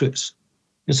not recruits.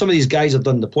 And some of these guys have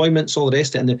done deployments, all the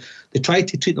rest of it, and they tried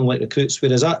to treat them like recruits,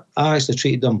 whereas I actually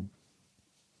treated them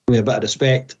with a bit of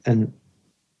respect and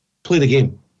play the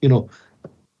game.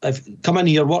 If come in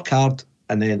here, work hard,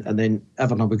 and then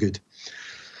everything will be good.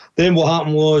 Then what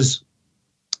happened was,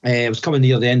 it was coming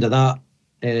near the end of that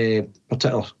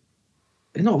particular.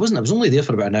 No, it wasn't. I was only there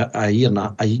for about a year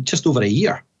and just over a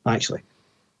year actually.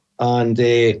 And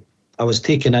I was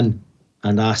taken in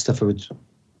and asked if I would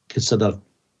consider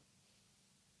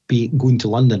going to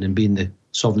London and being the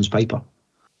Sovereign's Piper.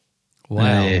 Wow.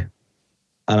 And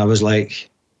I was like,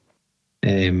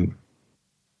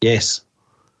 yes.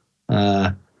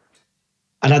 And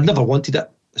I'd never wanted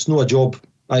it. It's not a job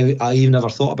I even never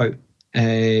thought about.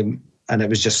 And it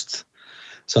was just,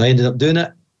 so I ended up doing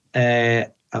it.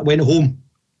 I went home,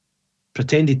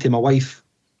 pretended to my wife.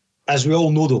 As we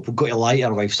all know though, we've got to lie to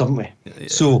our wives, haven't we? Yeah.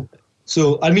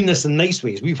 So I mean this in nice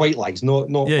ways. We white lies, not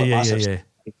massive. Yeah.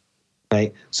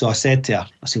 Right. So I said to her,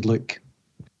 look,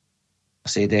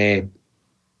 I've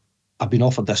been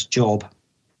offered this job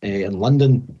in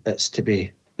London. It's to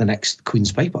be the next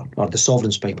Queen's Piper, or the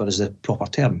Sovereign's Piper is the proper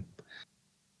term.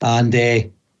 And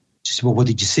she said, well, what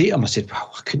did you say to him? I said,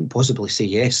 well, I couldn't possibly say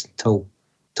yes till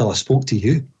I spoke to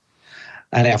you.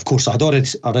 And of course, I'd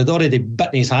already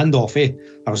bitten his hand off. I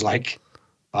was like,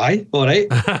 aye, all right.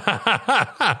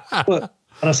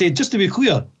 And I said, just to be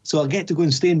clear, so I get to go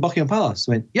and stay in Buckingham Palace?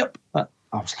 I went, yep. I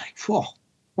was like, whoa,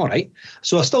 all right.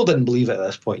 So I still didn't believe it at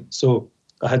this point. So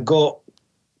I had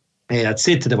I'd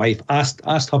said to the wife, asked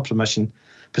her permission,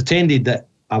 pretended that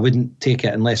I wouldn't take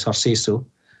it unless her say so.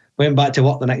 Went back to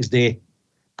work the next day,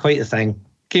 quite the thing.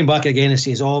 Came back again and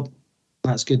says, oh,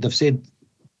 that's good. They've said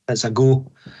it's a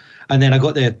go. And then I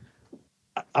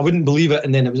wouldn't believe it.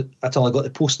 And then it was until I got the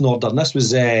posting order. And this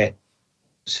was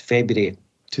February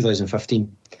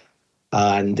 2015.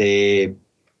 And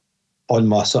on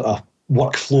my sort of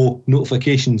workflow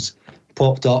notifications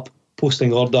popped up,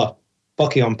 posting order,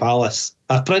 Buckingham Palace.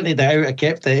 I printed it out, I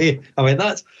kept it. I went,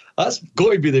 that's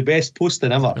got to be the best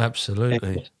posting ever.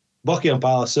 Absolutely. Buckingham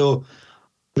Palace. So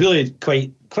really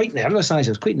quite nervous, actually. It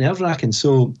was quite nerve-wracking.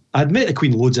 So I'd met the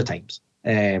Queen loads of times.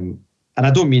 And I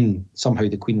don't mean somehow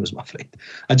the Queen was my friend.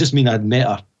 I just mean I'd met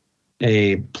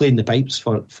her playing the pipes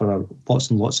for lots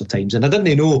and lots of times. And I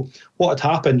didn't know what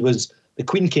had happened was the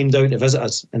Queen came down to visit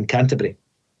us in Canterbury.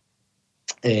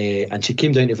 And she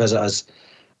came down to visit us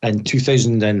in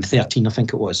 2013, I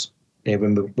think it was,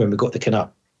 when we got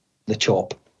the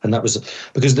chop. And that was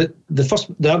because the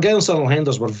Argyll and Southern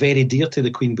Highlanders were very dear to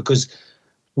the Queen because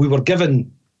we were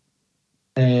given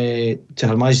to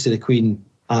Her Majesty the Queen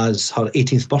as her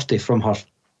 18th birthday from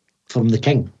the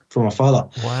King, from her father.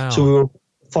 Wow. So we were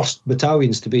first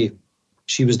battalions to be.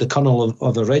 She was the colonel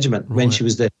of the regiment when she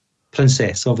was the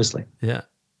princess, obviously. Yeah.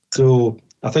 So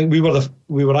I think we were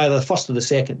either the first or the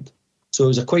second. So it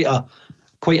was quite a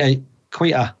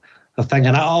thing.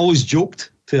 And I always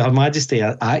joked to Her Majesty.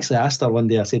 I actually asked her one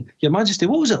day. I said, "Your Majesty,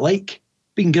 what was it like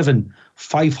being given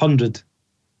 500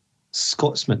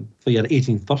 Scotsmen for your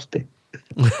 18th birthday?"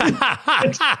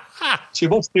 She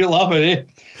burst out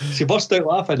laughing. She burst out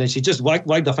laughing, and she just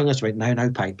wagged her fingers. She went, "Now,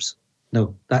 pipes.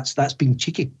 No, that's being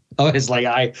cheeky." I was like,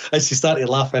 "Aye," and she started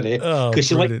laughing, because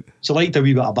she liked a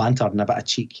wee bit of banter and a bit of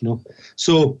cheek,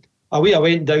 So away I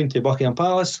went down to Buckingham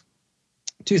Palace.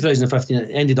 2015. It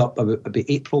ended up about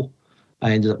April.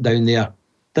 I ended up down there.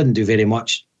 Didn't do very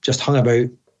much. Just hung about,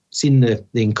 seen the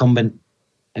incumbent.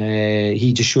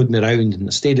 He just showed me around, and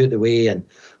I stayed out the way.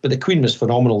 But the Queen was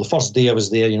phenomenal. The first day I was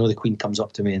there, the Queen comes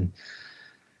up to me and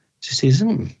she says,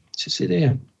 she said,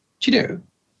 "Do you know,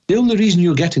 the only reason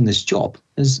you're getting this job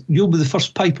is you'll be the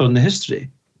first piper in the history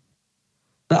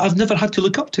that I've never had to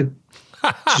look up to."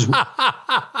 She's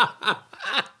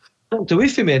walked away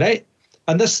from me, right?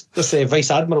 And this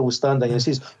Vice Admiral was standing and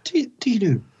he says, Do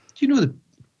you know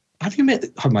have you met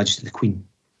Her Majesty the Queen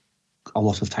a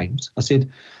lot of times? I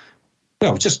said,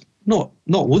 "Well, just not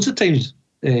loads of times,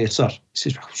 sir." He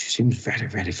says, "Well, she seems very,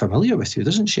 very familiar with you,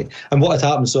 doesn't she?" And what had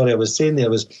happened, I was saying there,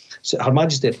 was Her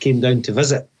Majesty came down to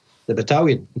visit the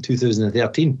battalion in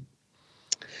 2013.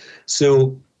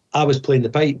 So I was playing the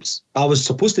pipes. I was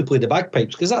supposed to play the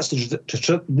bagpipes because that's the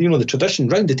tradition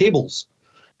round the tables.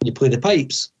 You play the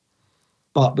pipes.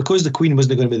 But because the Queen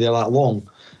wasn't going to be there that long,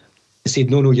 they said,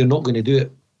 no, you're not going to do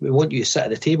it. We want you to sit at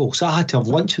the table. So I had to have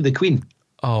lunch with the Queen.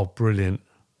 Oh, brilliant.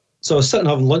 So I was sitting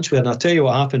having lunch with her, and I'll tell you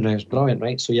what happened. It was brilliant,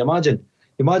 right? So you imagine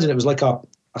it was like a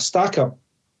stack of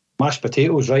mashed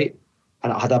potatoes, right?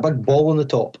 And it had a big ball on the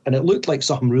top, and it looked like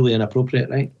something really inappropriate,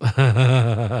 right?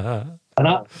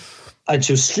 and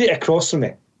she was straight across from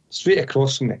me.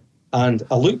 And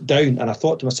I looked down, and I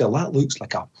thought to myself, that looks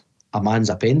like a man's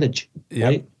appendage,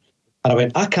 right? And I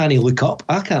went, I can't look up.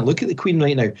 I can't look at the Queen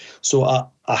right now. So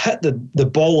I hit the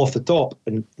ball off the top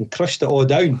and crushed it all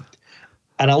down.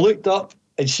 And I looked up,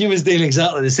 and she was doing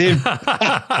exactly the same.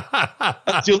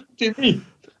 And she looked at me,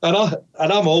 and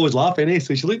I'm always laughing,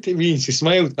 So she looked at me and she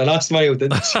smiled, and I smiled,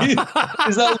 didn't she?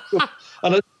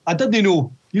 And I didn't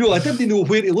know, I didn't know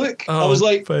where to look. I was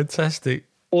like, fantastic.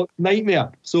 Oh,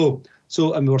 nightmare. So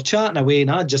and we were chatting away, and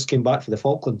I just came back for the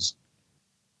Falklands.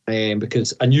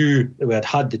 Because I knew we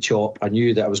had the chop. I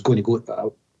knew that I was going to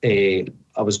go.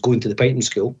 I was going to the piping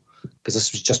school, because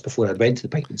this was just before I went to the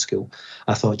piping school.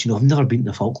 I thought, I've never been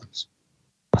to the Falklands.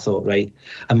 I thought, right,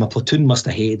 and my platoon must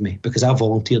have hated me because I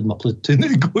volunteered my platoon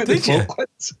to go to the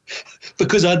Falklands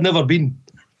because I'd never been.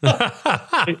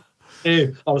 I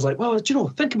was like, well,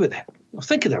 think about that.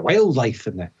 Think of the wildlife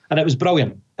and it was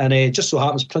brilliant. And it just so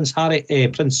happens Prince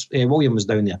William was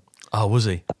down there. Oh, was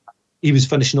he? He was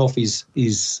finishing off his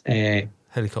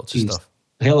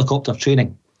helicopter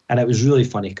training, and it was really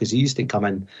funny because he used to come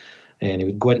in and he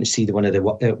would go in to see one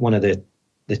of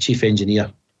the chief engineer,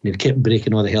 and he kept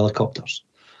breaking all the helicopters,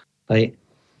 right?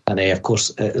 And of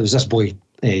course it was this boy.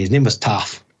 His name was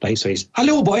Taff, right? So he's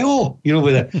hello boy,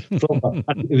 with it.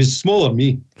 It was smaller than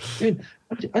me, and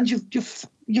and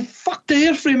you've fucked the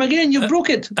airframe again. You've broke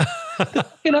it. The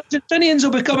Argentinians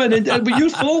will be coming, and with your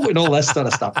fault and all this sort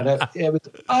of stuff. And it was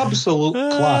absolute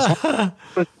class.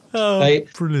 Right?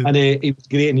 Brilliant. And he was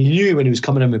great, and he knew when he was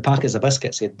coming in with packets of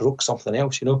biscuits, he had broke something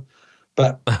else,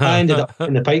 But I ended up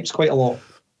in the pipes quite a lot,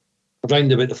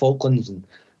 round about the Falklands, and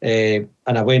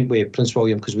I went with Prince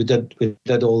William because we did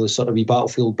all the sort of wee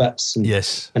battlefield bits, and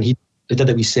yes, and he did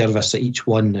a wee service at each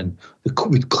one, and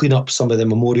we'd clean up some of the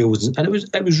memorials, and it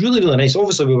was really, really nice.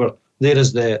 Obviously, we were there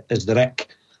as the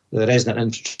RIC, the Resident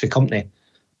Infantry Company,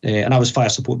 and I was fire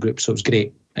support group, so it was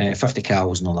great. 50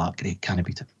 cows and all that, great, can't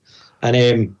beat it.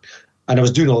 And I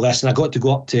was doing all this, and I got to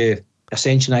go up to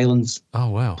Ascension Islands. Oh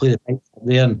wow! Play the pipes up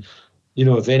there, and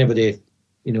if anybody,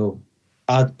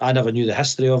 I never knew the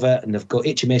history of it, and they've got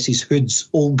HMS's Hood's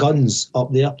old guns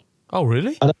up there. Oh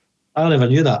really? And I never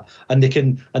knew that, and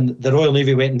the Royal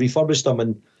Navy went and refurbished them,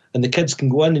 and the kids can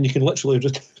go in, and you can literally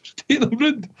rotate them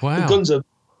round. Wow! The guns are,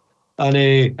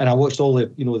 and I watched all the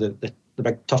the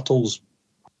big turtles.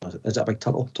 Is it a big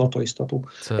turtle? Tortoise turtle?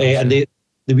 And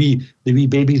the wee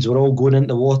babies were all going into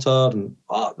the water, and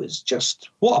it was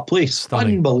just, what a place.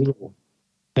 Stunning. Unbelievable.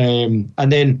 And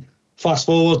then fast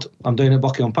forward, I'm down at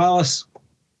Buckingham Palace.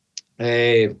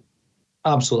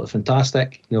 Absolutely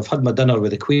fantastic. I've had my dinner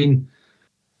with the Queen,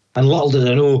 and little did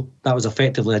I know that was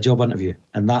effectively a job interview,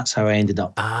 and that's how I ended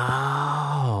up.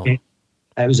 Oh.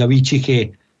 It was a wee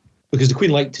cheeky, because the Queen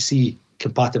liked to see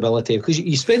compatibility, because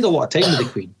you spend a lot of time with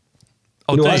the Queen.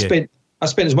 I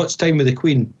spent as much time with the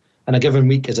Queen in a given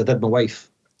week as I did my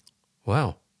wife.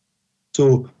 Wow.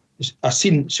 So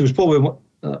she was probably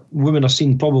women I've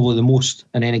seen probably the most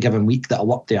in any given week that I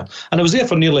worked there. And I was there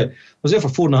for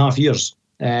 4.5 years.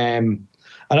 And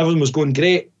everything was going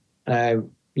great. I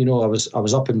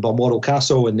was up in Balmoral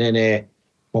Castle, and then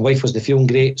my wife wasn't feeling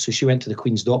great, so she went to the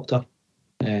Queen's doctor.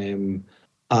 And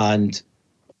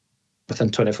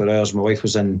within 24 hours, my wife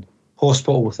was in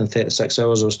hospital. Within 36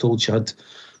 hours, I was told she had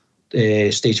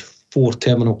stage 4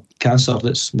 terminal cancer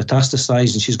that's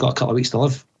metastasised, and she's got a couple of weeks to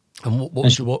live. And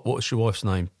what's your wife's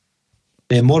name?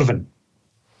 Methven.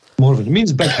 Methven. It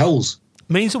means big hills.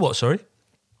 Means what, sorry?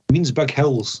 It means big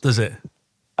hills. Does it?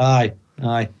 Aye.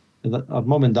 Our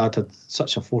mum and dad had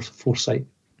such a foresight.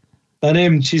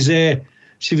 And she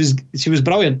was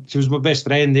brilliant. She was my best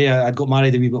friend. I'd got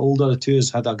married a wee bit older. The two of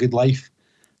us had a good life.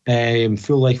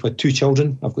 Full life with 2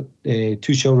 children. I've got 2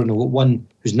 children. I've got one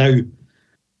who's now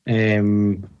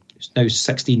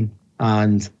 16,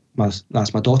 and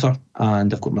that's my daughter.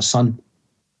 And I've got my son,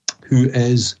 who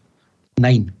is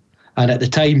 9. And at the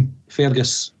time,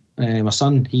 Fergus, my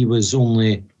son, he was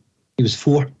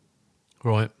 4.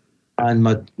 Right. And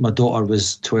my daughter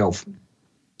was 12.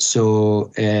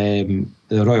 So the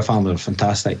royal family were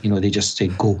fantastic. They just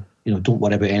said, go. Don't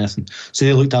worry about anything. So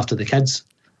they looked after the kids.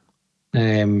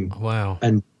 Wow.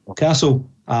 In Castle,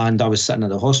 and I was sitting in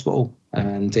the hospital,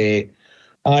 and it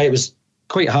was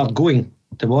quite hard going,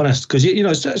 to be honest, because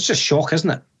it's just shock, isn't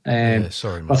it? Yeah,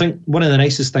 sorry, man. I think one of the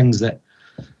nicest things that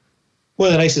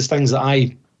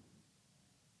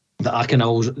I can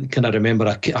always kind of remember,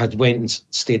 I went and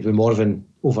stayed with Methven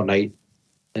overnight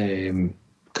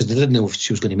because they didn't know if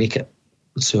she was going to make it.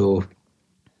 So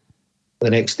the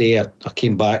next day I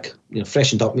came back,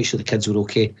 freshened up, made sure the kids were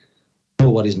okay. No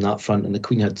worries on that front. And the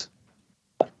Queen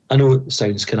I know it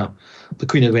sounds the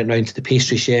Queen had went round to the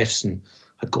pastry chefs and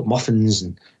had got muffins,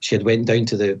 and she had went down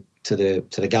to the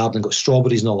garden and got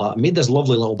strawberries and all that, and made this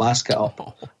lovely little basket up,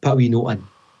 put a wee note in.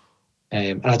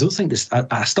 And I don't think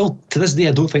I still, to this day,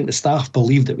 I don't think the staff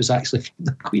believed it was actually from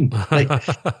the Queen. Right?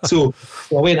 So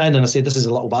I went in and I said, this is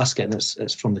a little basket, and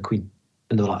it's from the Queen.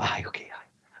 And they were like, aye, okay, aye.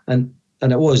 And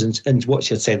it was, and what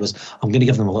she had said was, I'm going to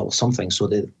give them a little something so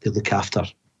they look after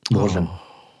Methven.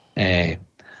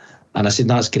 And I said,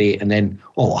 that's great. And then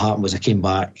all that happened was I came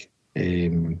back,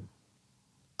 and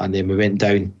then we went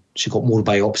down. She got more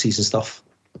biopsies and stuff.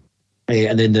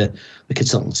 And then the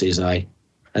consultant says, aye.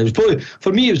 And it was probably,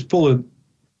 for me, the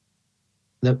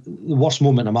worst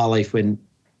moment in my life when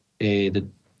the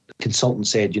consultant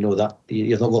said, that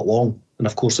you've not got long. And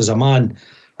of course, as a man,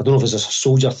 I don't know if it's a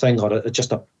soldier thing or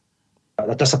just a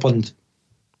disciplined,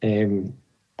 or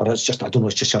it's just, I don't know,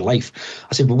 it's just your life.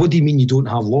 I said, well, what do you mean you don't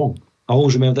have long? I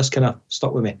always remember this kind of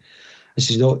stuck with me. And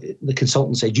she said, the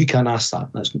consultant said, you can't ask that.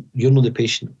 You're not the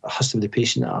patient. It has to be the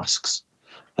patient that asks.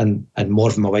 And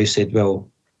Methven, my wife, said, well,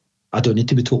 I don't need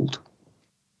to be told.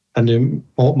 And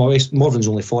my wife, Methven's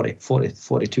only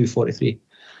 42, 43.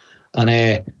 And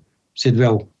I said,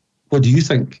 well, what do you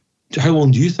think? How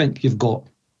long do you think you've got?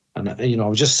 And, I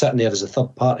was just sitting there as a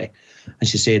third party. And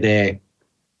she said,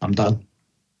 I'm done.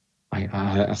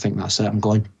 I think that's it, I'm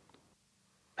going.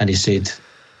 And he said,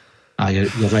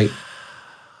 You're right.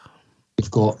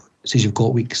 You've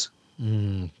got weeks.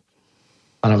 And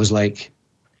I was like,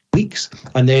 weeks?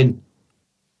 And then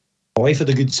my wife had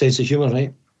a good sense of humour,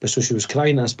 right? But so she was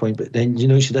crying at this point, but then, you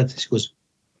know what she did? She goes,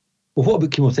 well, what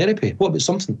about chemotherapy? What about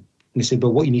something? And he said,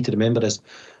 well, what you need to remember is,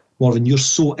 Marvin, you're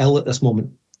so ill at this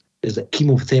moment, is that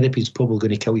chemotherapy is probably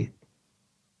going to kill you. He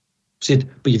said,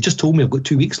 but you've just told me I've got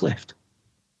 2 weeks left.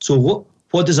 So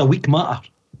what does a week matter?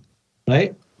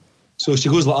 Right? So she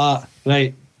goes like that,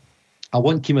 right, I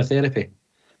want chemotherapy.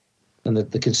 And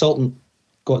the consultant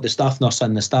got the staff nurse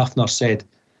in. The staff nurse said,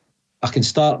 I can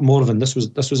start Morven. This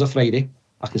was a Friday.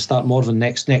 I can start Morven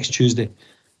next Tuesday.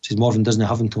 She says, Morven doesn't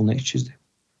have until next Tuesday.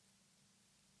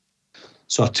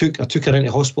 So I took her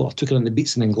into hospital. I took her into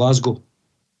Beatson in Glasgow.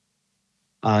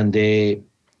 And it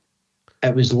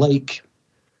was like,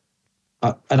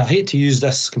 and I hate to use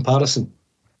this comparison,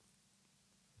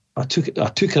 I took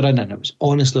her in, and it was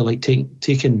honestly like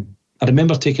taking. I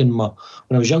remember taking when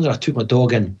I was younger, I took my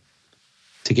dog in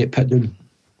to get put down,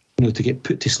 to get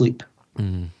put to sleep.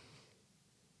 And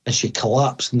she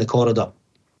collapsed in the corridor,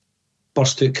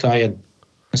 burst out crying,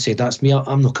 and said, "That's me.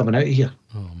 I'm not coming out of here."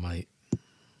 Oh, mate.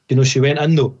 She went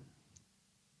in though.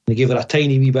 They gave her a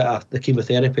tiny wee bit of the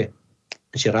chemotherapy,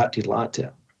 and she reacted like that to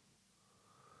it.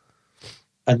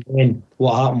 And then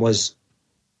what happened was,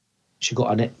 she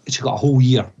got a whole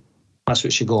year. That's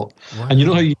what she got. Wow. And you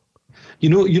know how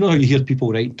you hear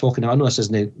people, right, talking. I know this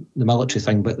isn't the military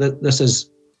thing, but this is,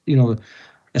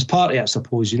 it's part of it, I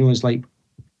suppose. It's like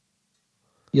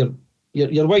your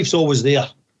wife's always there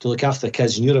to look after the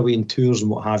kids, and you're away in tours and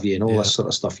what have you, and all this sort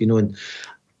of stuff, and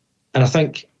I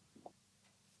think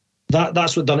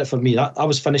that's what done it for me. I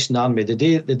was finishing the army the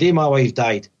day my wife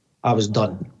died. I was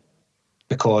done,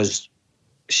 because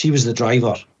she was the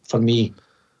driver for me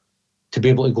to be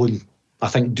able to go and, I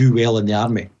think, do well in the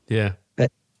army. Yeah.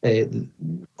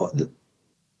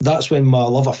 That's when my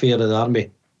love affair of the army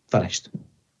finished,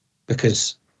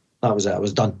 because that was it. I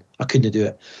was done. I couldn't do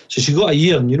it. So she got a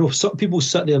year, and some people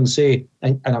sit there and say,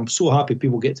 and I'm so happy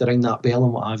people get to ring that bell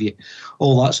and what have you,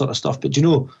 all that sort of stuff. But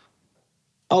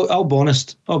I'll be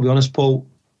honest, Paul.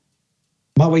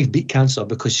 My wife beat cancer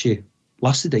because she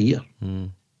lasted a year,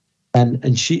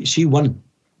 and she won,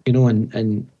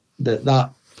 and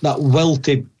that will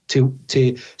to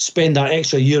spend that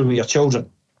extra year with your children.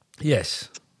 Yes.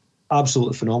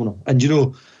 Absolutely phenomenal. And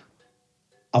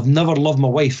I've never loved my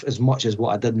wife as much as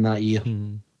what I did in that year.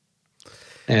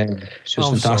 She was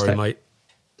fantastic. Sorry, mate.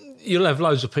 You'll have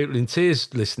loads of people in tears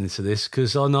listening to this,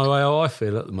 because I know how I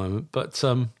feel at the moment. But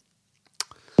well,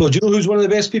 do you know who's one of the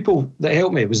best people that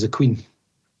helped me? It was the Queen.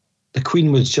 The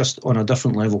Queen was just on a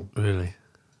different level. Really?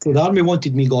 So the army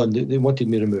wanted me gone. They wanted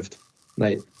me removed.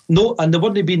 Right. No, and they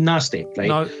weren't being nasty, right?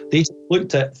 No. They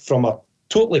looked at it from a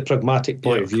totally pragmatic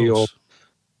point of view of,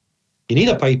 you need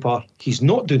a piper, he's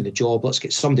not doing the job, let's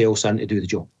get somebody else in to do the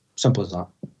job. Simple as that.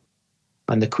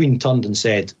 And the Queen turned and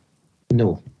said,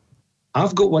 no,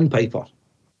 I've got one piper.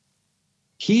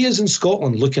 He is in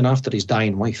Scotland looking after his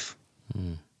dying wife.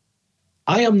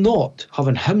 I am not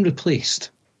having him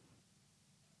replaced.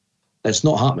 It's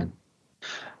not happening.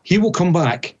 He will come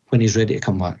back when he's ready to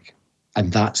come back.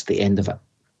 And that's the end of it.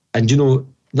 And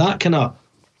that kind of,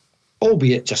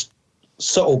 albeit just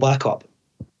subtle backup,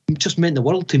 just meant the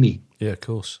world to me. Yeah, of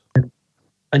course. And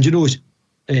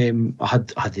I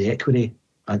had the equity.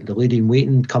 I had the lady in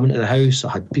waiting coming to the house.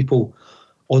 I had people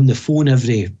on the phone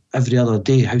every other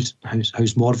day.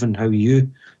 How's Morven? How are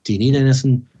you? Do you need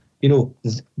anything?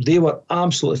 They were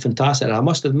absolutely fantastic. And I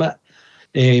must admit,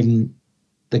 the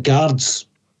guards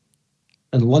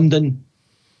in London,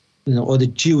 or the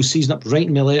GOCs up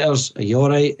writing me letters. Are you all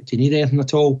right? Do you need anything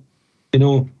at all? They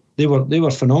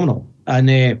were phenomenal. And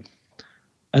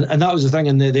that was the thing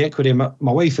in the equity. My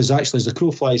wife is actually, as the crow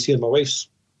flies here, my wife's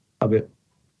about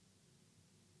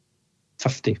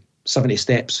 50, 70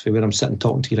 steps from where I'm sitting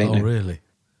talking to you right now. Oh, really?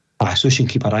 So she can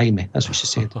keep her eye on me. That's what she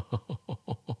said.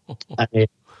 And,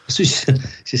 so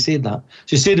she said that.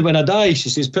 She said, when I die, she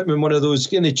says, put me in one of those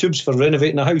tubes for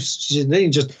renovating a house. She said,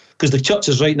 then just, because the church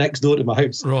is right next door to my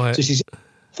house. Right. So she said,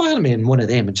 fire me in one of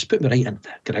them and just put me right into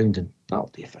the ground, and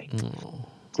that'll do fine.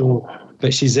 So,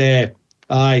 but she's,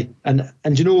 aye. And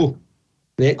the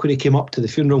equity came up to the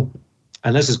funeral,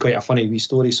 and this is quite a funny wee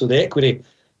story. So the equity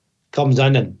comes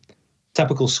in, and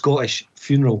typical Scottish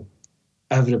funeral,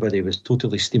 everybody was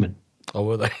totally steaming. Oh,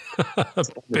 were they?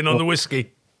 Been on the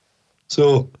whiskey.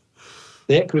 So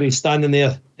the equerry's standing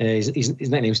there. His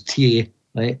nickname was TA,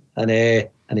 right? And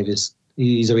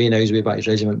he's away now. He's away back to his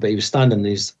regiment, but he was standing.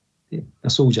 He's a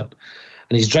soldier,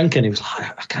 and he's drinking. He was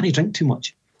like, I can't drink too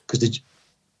much, because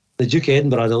the Duke of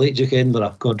Edinburgh, the late Duke of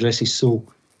Edinburgh, God rest his soul,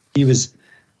 he was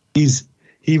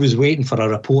he was waiting for a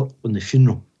report on the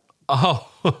funeral. Oh,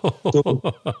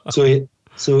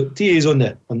 so TA's on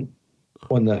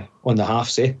the half,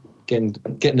 say, getting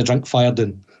the drink fired,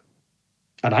 and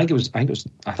I think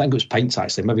it was pints,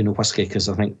 actually, maybe no whiskey, because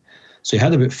I think so. He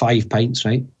had about 5 pints,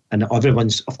 right, and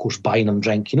everyone's of course buying him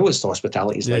drink. You know, it's the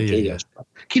hospitality's like, hey,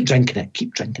 keep drinking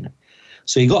it.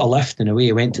 So he got a lift, and away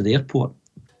he went to the airport.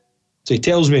 So he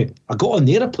tells me, I got on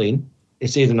the aeroplane. He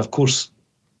said, and of course,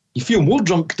 you feel more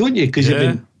drunk, don't you? Because you've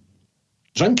been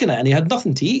drinking it, and he had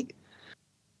nothing to eat.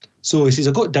 So he says,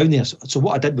 I got down there. So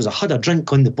what I did was I had a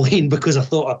drink on the plane because I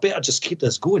thought I better just keep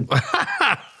this going.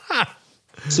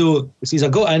 So he says, I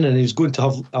got in, and he was going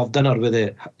to have dinner with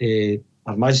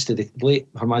Her Majesty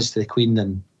the Queen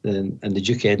and the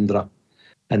Duke of Edinburgh,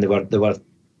 and they were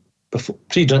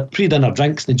pre-dinner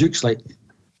drinks. And the Duke's like,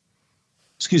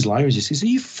 excuse the language, he says, are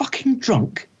you fucking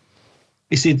drunk?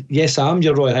 He said, yes, I am,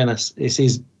 Your Royal Highness. He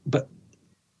says, but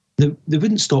they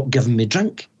wouldn't stop giving me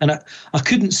drink. And I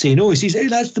couldn't say no. He says, hey,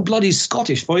 that's the bloody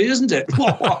Scottish for you, isn't it?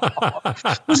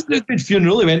 Wasn't it a good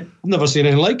funeral? He went, never seen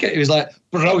anything like it. He was like,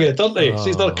 brilliant, aren't they? He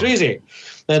says, they're crazy.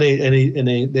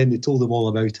 And then they told him all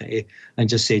about it, and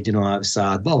just said, you know, I was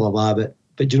sad, blah, blah, blah.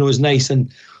 But you know, it was nice.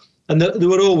 And they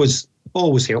were always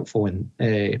helpful,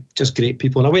 and just great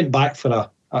people. And I went back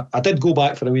I did go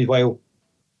back for a wee while,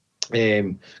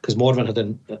 because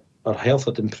Morven her health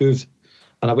had improved,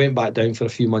 and I went back down for a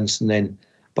few months, and then,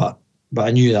 but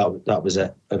I knew that was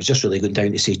it. I was just really going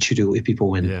down to say cheerio to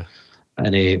people, and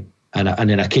then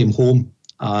I came home,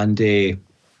 and I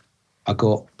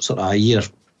got sort of a year,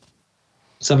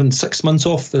 6 months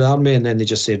off for the army, and then they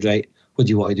just said, right, what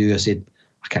do you want to do? I said,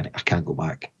 I can't go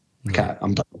back. I can't.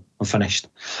 I'm done. I'm finished.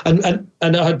 And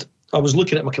I was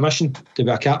looking at my commission to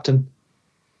be a captain,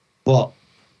 but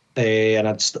and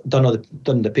I'd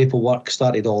done the paperwork,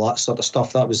 started all that sort of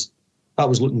stuff. That was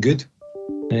looking good,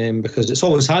 because it's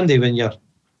always handy when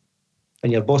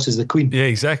your boss is the Queen. Yeah,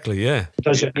 exactly. Yeah,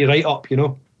 does you right up, you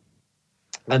know.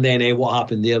 And then what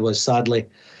happened there was, sadly,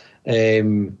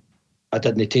 I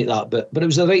didn't take that, but it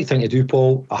was the right thing to do,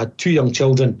 Paul. I had 2 young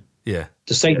children. Yeah,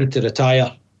 decided to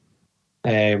retire,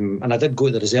 and I did go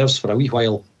to the reserves for a wee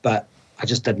while, but I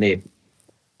just didn't.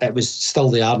 It was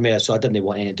still the army, so I didn't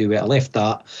want anything to do with it. I left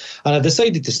that, and I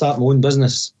decided to start my own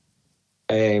business,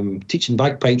 teaching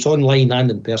bagpipes online and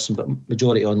in person, but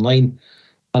majority online.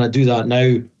 And I do that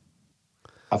now.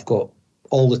 I've got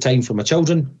all the time for my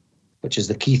children, which is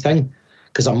the key thing,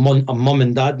 because I'm mum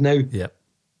and dad now. Yeah.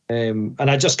 And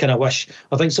I just kind of wish.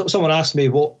 I think someone asked me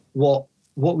what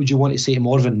would you want to say to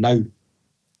Morven now.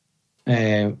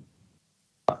 I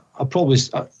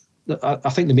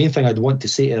think the main thing I'd want to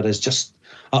say to her is just,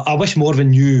 I wish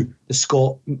Morven knew the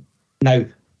Scot now.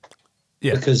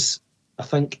 Yeah. Because I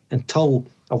think until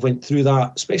I went through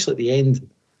that, especially at the end,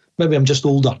 maybe I'm just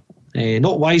older.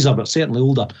 Not wiser, but certainly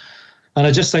older. And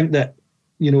I just think that,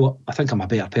 you know, I think I'm a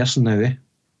better person now,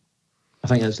 I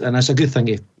think it's a good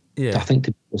thing I think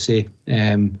to say.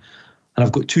 And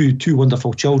I've got two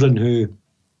wonderful children who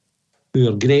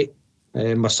are great.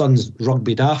 My son's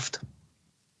rugby daft,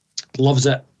 loves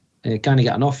it, can't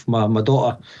get enough. My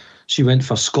daughter, she went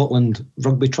for Scotland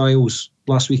rugby trials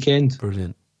last weekend.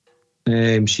 Brilliant.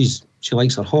 She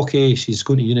likes her hockey. She's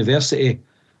going to university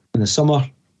in the summer,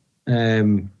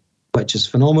 which is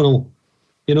phenomenal.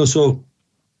 You know, so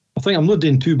I think I'm not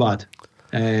doing too bad.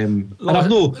 And I've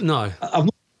no.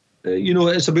 You know,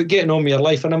 it's about getting on with your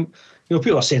life, and I'm. You know,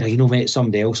 people are saying, mate,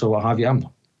 somebody else or what have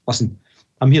you. Listen,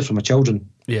 I'm here for my children.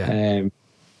 Yeah.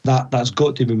 That's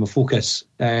got to be my focus.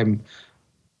 I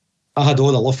had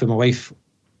all the love for my wife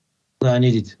that I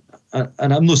needed, and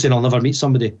I'm not saying I'll never meet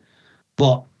somebody,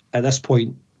 but at this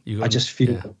point, I just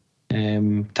feel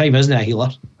time isn't a healer.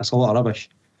 That's a lot of rubbish.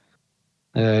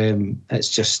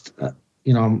 It's just,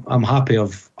 I'm happy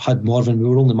I've had Morven. We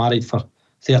were only married for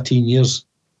 13 years,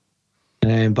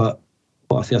 but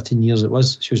what a 13 years it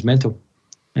was. She was mental.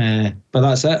 But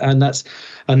that's it, and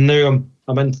now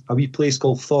I'm in a wee place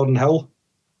called Thornhill,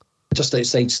 just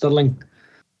outside Stirling.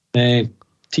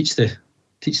 Teach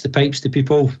the pipes to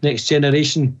people, next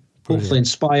generation. Brilliant. Hopefully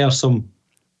inspire some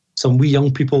wee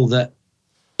young people that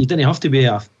you didn't have to be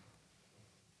a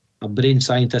brain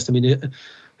scientist. I mean,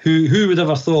 who would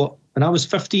ever thought? When I was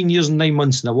 15 years and 9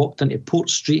 months, and I walked into Port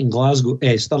Street in Glasgow,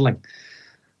 Stirling.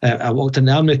 I walked in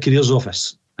the Army Careers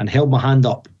office and held my hand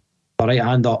up, my right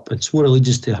hand up, and swore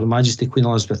allegiance to Her Majesty Queen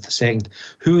Elizabeth II.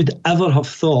 Who would ever have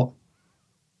thought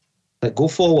that go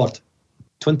forward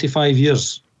 25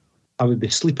 years, I would be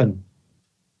sleeping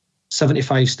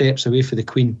 75 steps away from the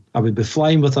Queen. I would be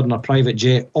flying with her in a private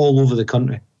jet all over the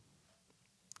country.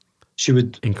 She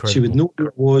would know who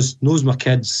I was, knows my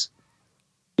kids,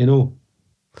 you know.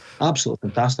 Absolutely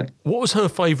fantastic. What was her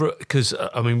favourite? Because,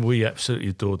 I mean, we absolutely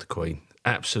adored the Queen.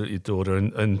 Absolutely adored her.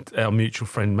 And our mutual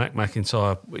friend, Mac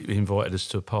McIntyre, invited us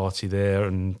to a party there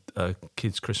and a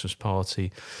kids' Christmas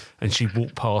party. And she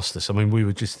walked past us. I mean, we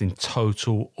were just in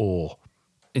total awe.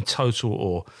 In total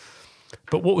awe.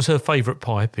 But what was her favourite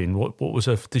piping? What was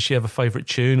her? Did she have a favourite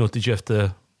tune, or did you have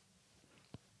to?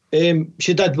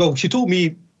 She did. Well, she told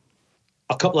me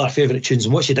a couple of her favourite tunes,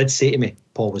 and what she did say to me,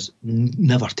 Paul, was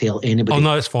never tell anybody. Oh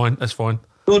no, it's fine. That's fine.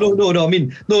 No. I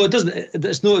mean, no, it doesn't.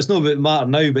 It's not about it matter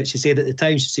now. But she said at the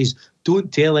time, she says,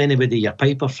 "Don't tell anybody your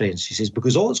piper friends." She says,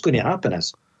 because all that's going to happen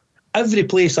is every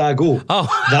place I go,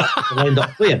 that will end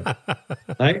up playing.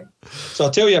 Right. So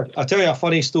I'll tell you a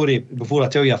funny story before I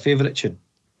tell you a favourite tune.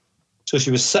 So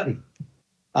she was sitting,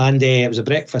 and it was a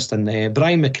breakfast, and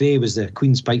Brian McRae was the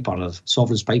Queen's piper, or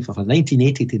Sovereign's piper, from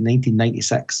 1980 to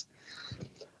 1996,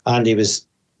 and he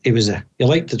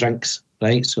liked the drinks,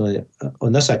 right? So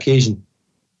on this occasion,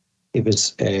 he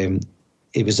was in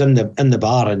the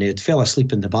bar, and he had fell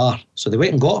asleep in the bar. So they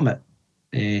went and got him at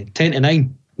 10 to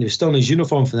 9. He was still in his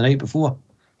uniform from the night before.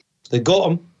 So they got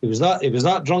him. He was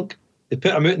that drunk. They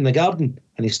put him out in the garden,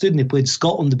 and he stood and he played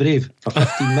Scotland the Brave for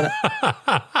 15 minutes.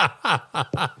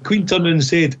 Queen turned around and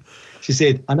she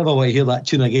said, "I never want to hear that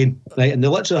tune again." Right, and they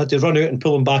literally had to run out and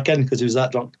pull him back in because he was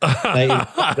that drunk. Right.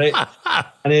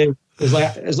 And it was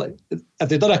like if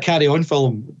they'd done a Carry On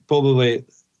film, probably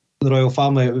the royal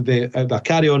family, it would be a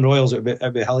Carry On Royals. It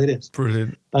would be hilarious.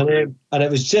 Brilliant. And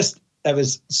it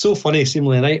was so funny,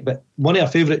 seemingly, right? But one of our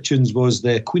favourite tunes was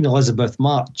the Queen Elizabeth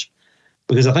March,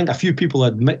 because I think a few people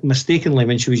had mistakenly,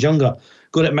 when she was younger,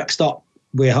 got it mixed up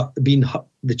with being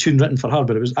the tune written for her,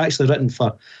 but it was actually written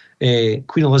for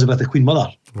Queen Elizabeth, the Queen Mother.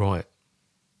 Right.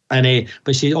 And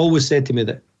but she always said to me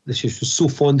that she was so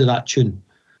fond of that tune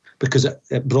because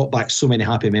it brought back so many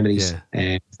happy memories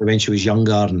for when she was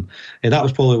younger, and that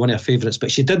was probably one of her favourites.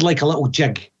 But she did like a little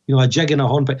jig, a jig in a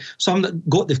hornpipe, something that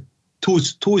got the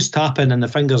toes tapping and the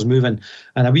fingers moving,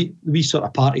 and a wee sort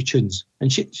of party tunes.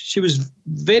 And she was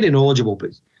very knowledgeable.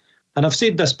 And I've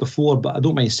said this before, but I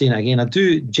don't mind saying it again. I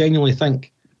do genuinely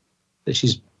think that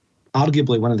she's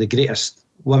arguably one of the greatest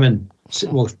women.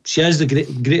 Well, she is the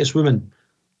greatest woman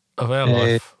of our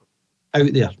life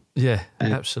out there. Yeah,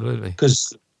 absolutely.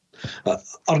 Because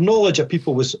her knowledge of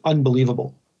people was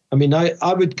unbelievable. I mean,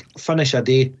 I would finish a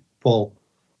day, Paul,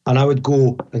 and I would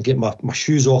go and get my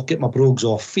shoes off, get my brogues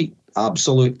off, feet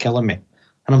absolute killing me.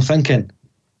 And I'm thinking,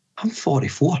 I'm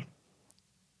 44.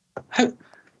 How?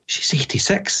 She's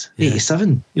 86,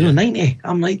 87, 90.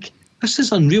 I'm like, this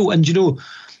is unreal. And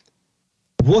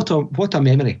what a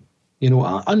memory.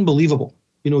 Unbelievable.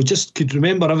 Just could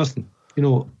remember everything.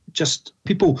 Just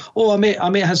people. Oh, I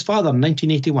met his father in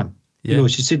 1981. Yeah.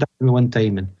 She said that to me one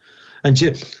time, and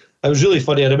it was really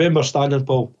funny. I remember standing,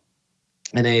 Paul,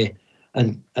 and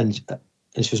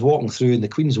she was walking through, and the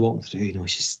Queen's walking through.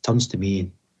 She turns to me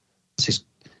and says,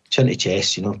 chin to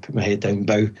chest, put my head down,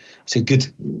 bow. I said,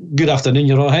 good afternoon,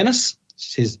 Your Royal Highness.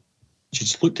 She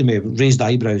just looked at me, raised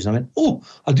eyebrows, and I went, "Oh,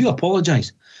 I do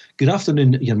apologise. Good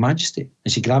afternoon, Your Majesty."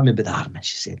 And she grabbed me by the arm and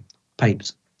she said,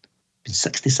 "Pipes, it's been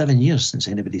 67 years since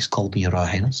anybody's called me Your Royal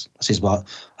Highness." I says, "Well,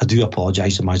 I do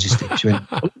apologise, Your Majesty." She went,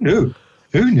 "Oh, no,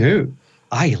 who knew?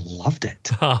 I loved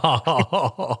it."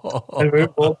 And we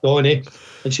walked on,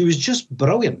 and she was just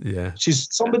brilliant. Yeah. She's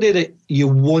somebody that you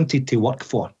wanted to work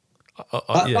for.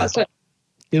 That's it.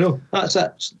 That's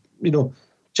it.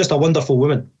 Just a wonderful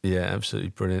woman. Yeah,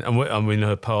 absolutely brilliant. And I mean,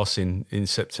 her passing in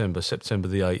September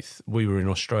the 8th, we were in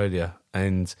Australia,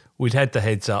 and we'd had the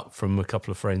heads up from a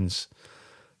couple of friends,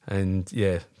 and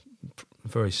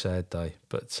very sad day.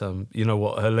 But you know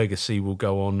what? Her legacy will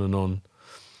go on and on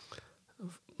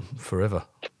forever.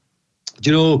 Do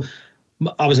you know?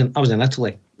 I was in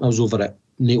Italy. I was over at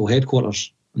NATO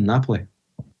headquarters in Napoli,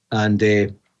 and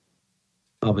I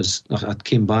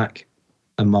came back,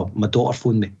 and my daughter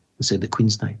phoned me and said the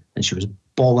Queen's died, and she was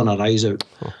bawling her eyes out.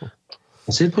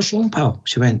 I said, "What's wrong, pal?"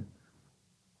 She went,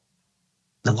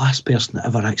 "The last person that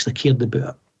ever actually cared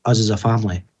about us as a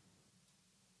family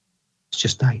has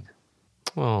just died."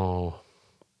 Oh.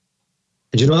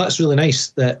 And that's really nice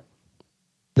that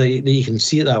you can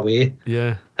see it that way.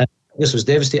 Yeah. And this was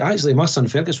devastating. Actually, my son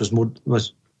Fergus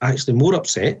was actually more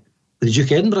upset with the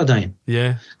Duke of Edinburgh dying.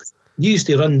 Yeah. He used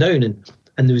to run down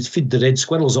and they would feed the red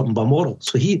squirrels up in Balmoral.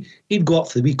 So he'd go up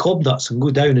for the wee cob nuts and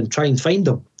go down and try and find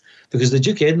them, because the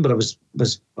Duke of Edinburgh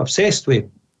was obsessed with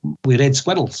red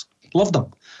squirrels. Loved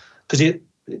them. Because I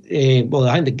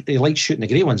think he liked shooting the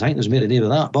grey ones. I think there's more to do with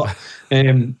that. But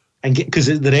because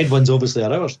the red ones obviously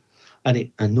are ours. And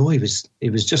he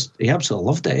absolutely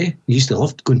loved it. He used to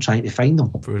love going trying to find them.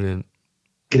 Brilliant.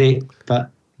 Great.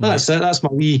 But That's it. That's my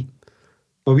wee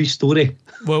story.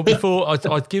 Well, before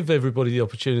I'd give everybody the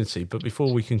opportunity, but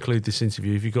before we conclude this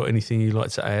interview, have you got anything you'd like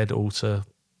to add, alter,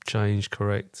 change,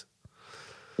 correct?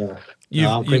 Yeah.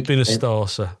 You've been a star,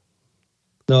 sir.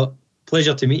 No,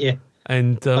 pleasure to meet you.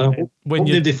 And when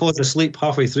they fall asleep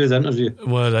halfway through the interview.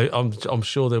 Well, I'm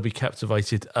sure they'll be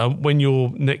captivated. When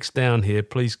you're next down here,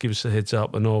 please give us a heads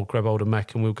up, and I'll grab hold of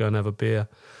Mac and we'll go and have a beer.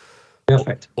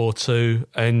 Perfect. Or two.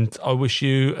 And I wish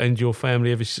you and your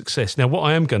family every success. Now, what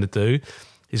I am going to do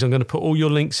is I'm going to put all your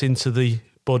links into the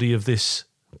body of this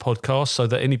podcast so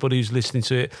that anybody who's listening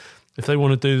to it, if they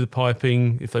want to do the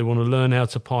piping, if they want to learn how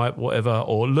to pipe, whatever,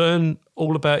 or learn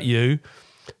all about you,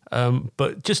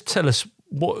 but just tell us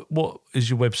what is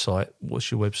your website?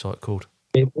 What's your website called?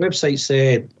 The website's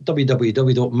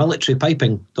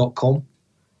www.militarypiping.com.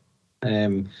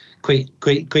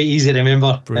 Quite easy to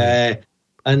remember.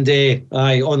 And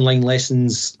online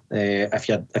lessons. If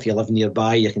you live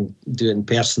nearby, you can do it in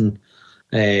person.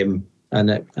 And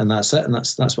that's it. And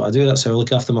that's what I do. That's how I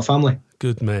look after my family.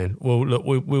 Good man. Well, look,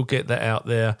 we'll get that out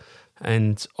there,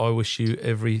 and I wish you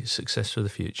every success for the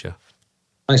future.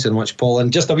 Thanks so much, Paul.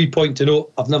 And just a wee point to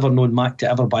note, I've never known Mac to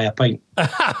ever buy a pint.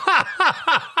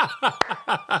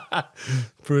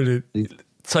 Brilliant.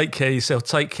 Take care of yourself.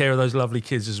 Take care of those lovely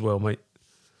kids as well, mate.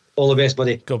 All the best,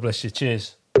 buddy. God bless you.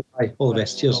 Cheers. Bye. All the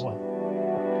best. Cheers. Bye-bye.